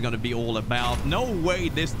this is gonna be all about. No way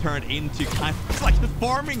this turned into kind of... It's like the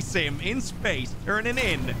farming sim in space, turning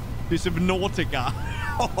in to Subnautica.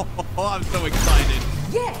 Oh, I'm so excited.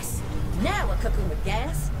 Yes! Now we're cooking with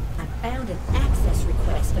gas. I found an access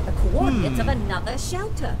request at the coordinates of another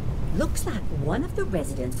shelter. Looks like one of the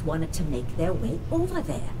residents wanted to make their way over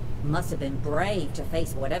there. Must have been brave to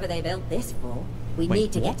face whatever they built this for. We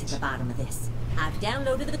need to get to the bottom of this. I've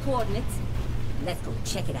downloaded the coordinates. Let's go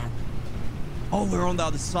check it out. Oh, we're on the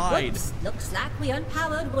other side. Whoops, looks like we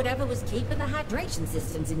unpowered whatever was keeping the hydration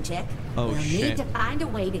systems in check. Oh, we'll shit. need to find a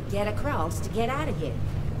way to get across to get out of here.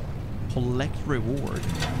 Collect reward.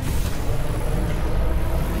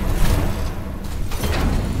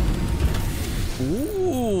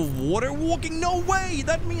 Ooh, water walking. No way.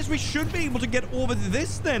 That means we should be able to get over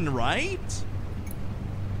this then, right?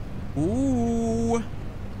 Ooh.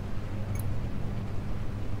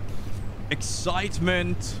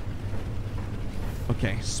 Excitement.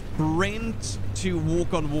 Okay, sprint to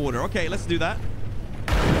walk on water. Okay, let's do that.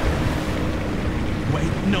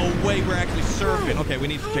 Wait, no way. We're actually surfing. Okay, we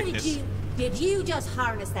need to check this. Did you just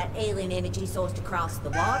harness that alien energy source to cross the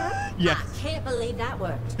water? Yes. I can't believe that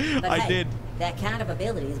worked. But I hey, did. That kind of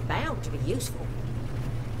ability is bound to be useful.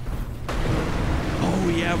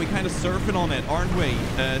 Oh, yeah, we kind of surfing on it, aren't we?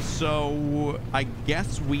 So I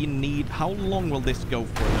guess we need... How long will this go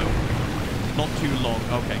for, though? Not too long.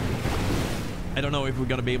 Okay. I don't know if we're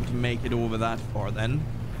going to be able to make it over that far, then.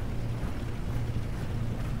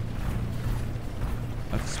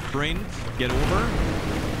 Let's sprint. Get over.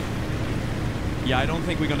 Yeah, I don't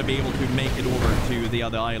think we're going to be able to make it over to the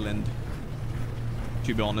other island,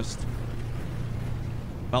 to be honest.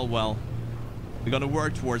 Well. We're going to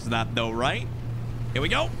work towards that, though, right? Here we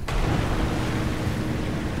go.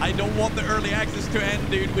 I don't want the early access to end,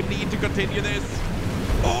 dude. We need to continue this.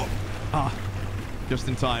 Oh! Ah. Just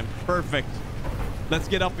in time. Perfect. Let's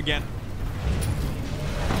get up again.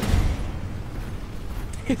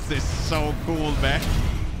 This is so cool, man.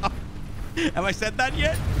 Have I said that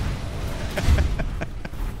yet?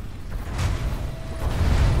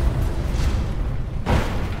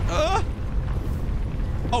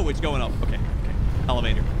 Oh, it's going up. Okay.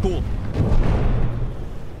 Elevator. Cool.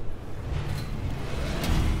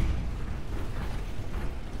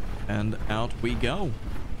 And out we go.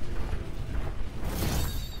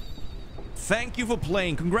 Thank you for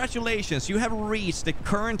playing. Congratulations, you have reached the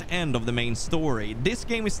current end of the main story. This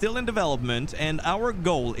game is still in development, and our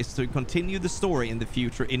goal is to continue the story in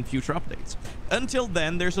future updates. Until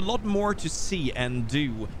then, there's a lot more to see and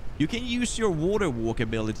do. You can use your water walk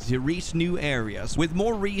ability to reach new areas with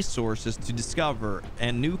more resources to discover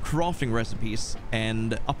and new crafting recipes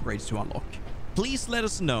and upgrades to unlock. Please let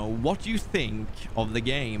us know what you think of the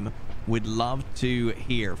game. We'd love to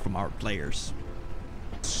hear from our players.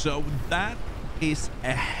 So that is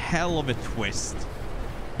a hell of a twist.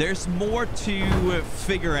 There's more to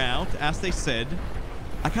figure out, as they said.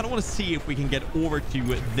 I kind of want to see if we can get over to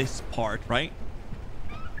this part, right?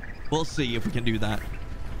 We'll see if we can do that.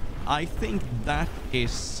 I think that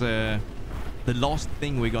is the last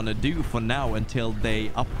thing we're gonna do for now until they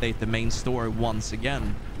update the main story once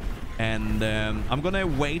again. And I'm gonna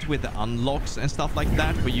wait with the unlocks and stuff like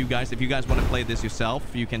that for you guys. If you guys want to play this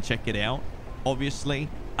yourself, you can check it out. Obviously,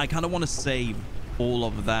 I kind of want to save all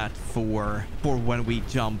of that for when we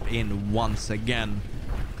jump in once again.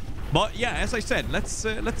 But yeah, as I said, let's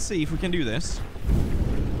see if we can do this.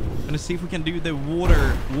 I'm gonna see if we can do the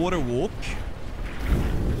water walk.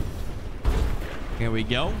 Here we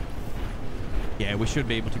go. Yeah, we should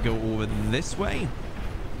be able to go over this way.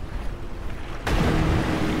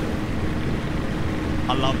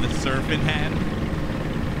 I love the surfing hand.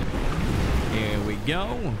 Here we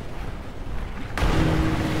go.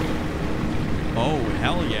 Oh,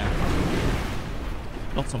 hell yeah.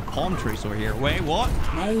 Got some palm trees over here. Wait, what?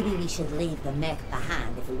 Maybe we should leave the mech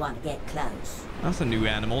behind if we want to get close. That's a new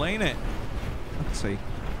animal, ain't it? Let's see.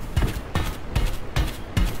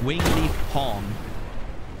 Wingleaf palm.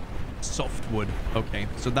 Softwood. Okay,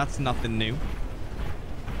 so that's nothing new.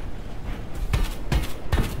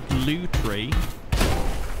 Glue tree.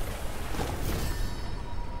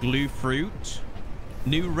 Glue fruit.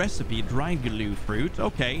 New recipe, dried glue fruit.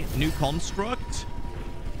 Okay, new construct.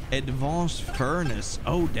 Advanced furnace.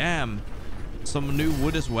 Oh, damn. Some new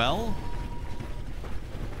wood as well.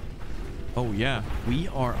 Oh, yeah. We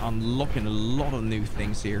are unlocking a lot of new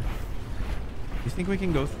things here. You think we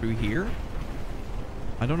can go through here?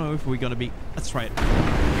 I don't know if we're gonna be... Let's try it.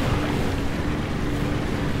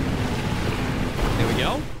 There we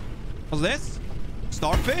go. What's this?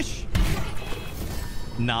 Starfish?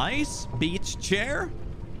 Nice. Beach chair.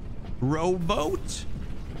 Rowboat.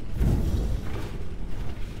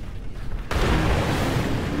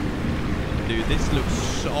 Dude, this looks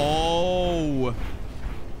so...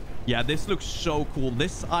 Yeah, this looks so cool.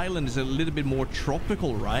 This island is a little bit more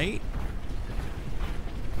tropical, right?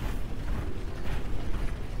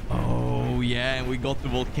 Oh, yeah, and we got the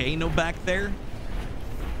volcano back there.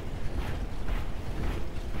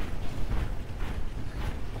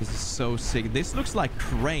 This is so sick. This looks like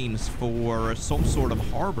cranes for some sort of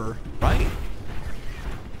harbor, right?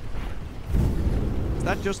 Is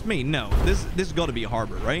that just me? No, this got to be a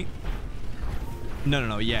harbor, right?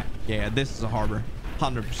 No. Yeah, this is a harbor,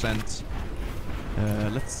 100%.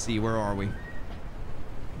 Let's see, where are we?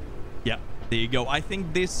 Yeah, there you go. I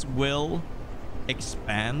think this will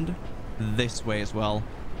expand this way as well.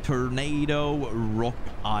 Tornado Rock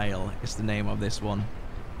Isle is the name of this one.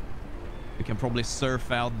 We can probably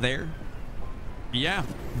surf out there. Yeah,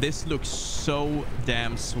 this looks so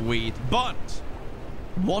damn sweet. But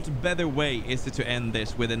what better way is it to end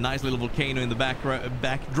this with a nice little volcano in the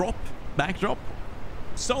backdrop?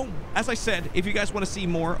 So, as I said, if you guys want to see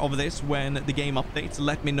more of this when the game updates,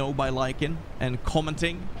 let me know by liking and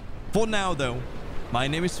commenting. For now, though, my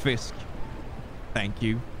name is Fisk. Thank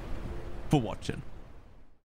you for watching.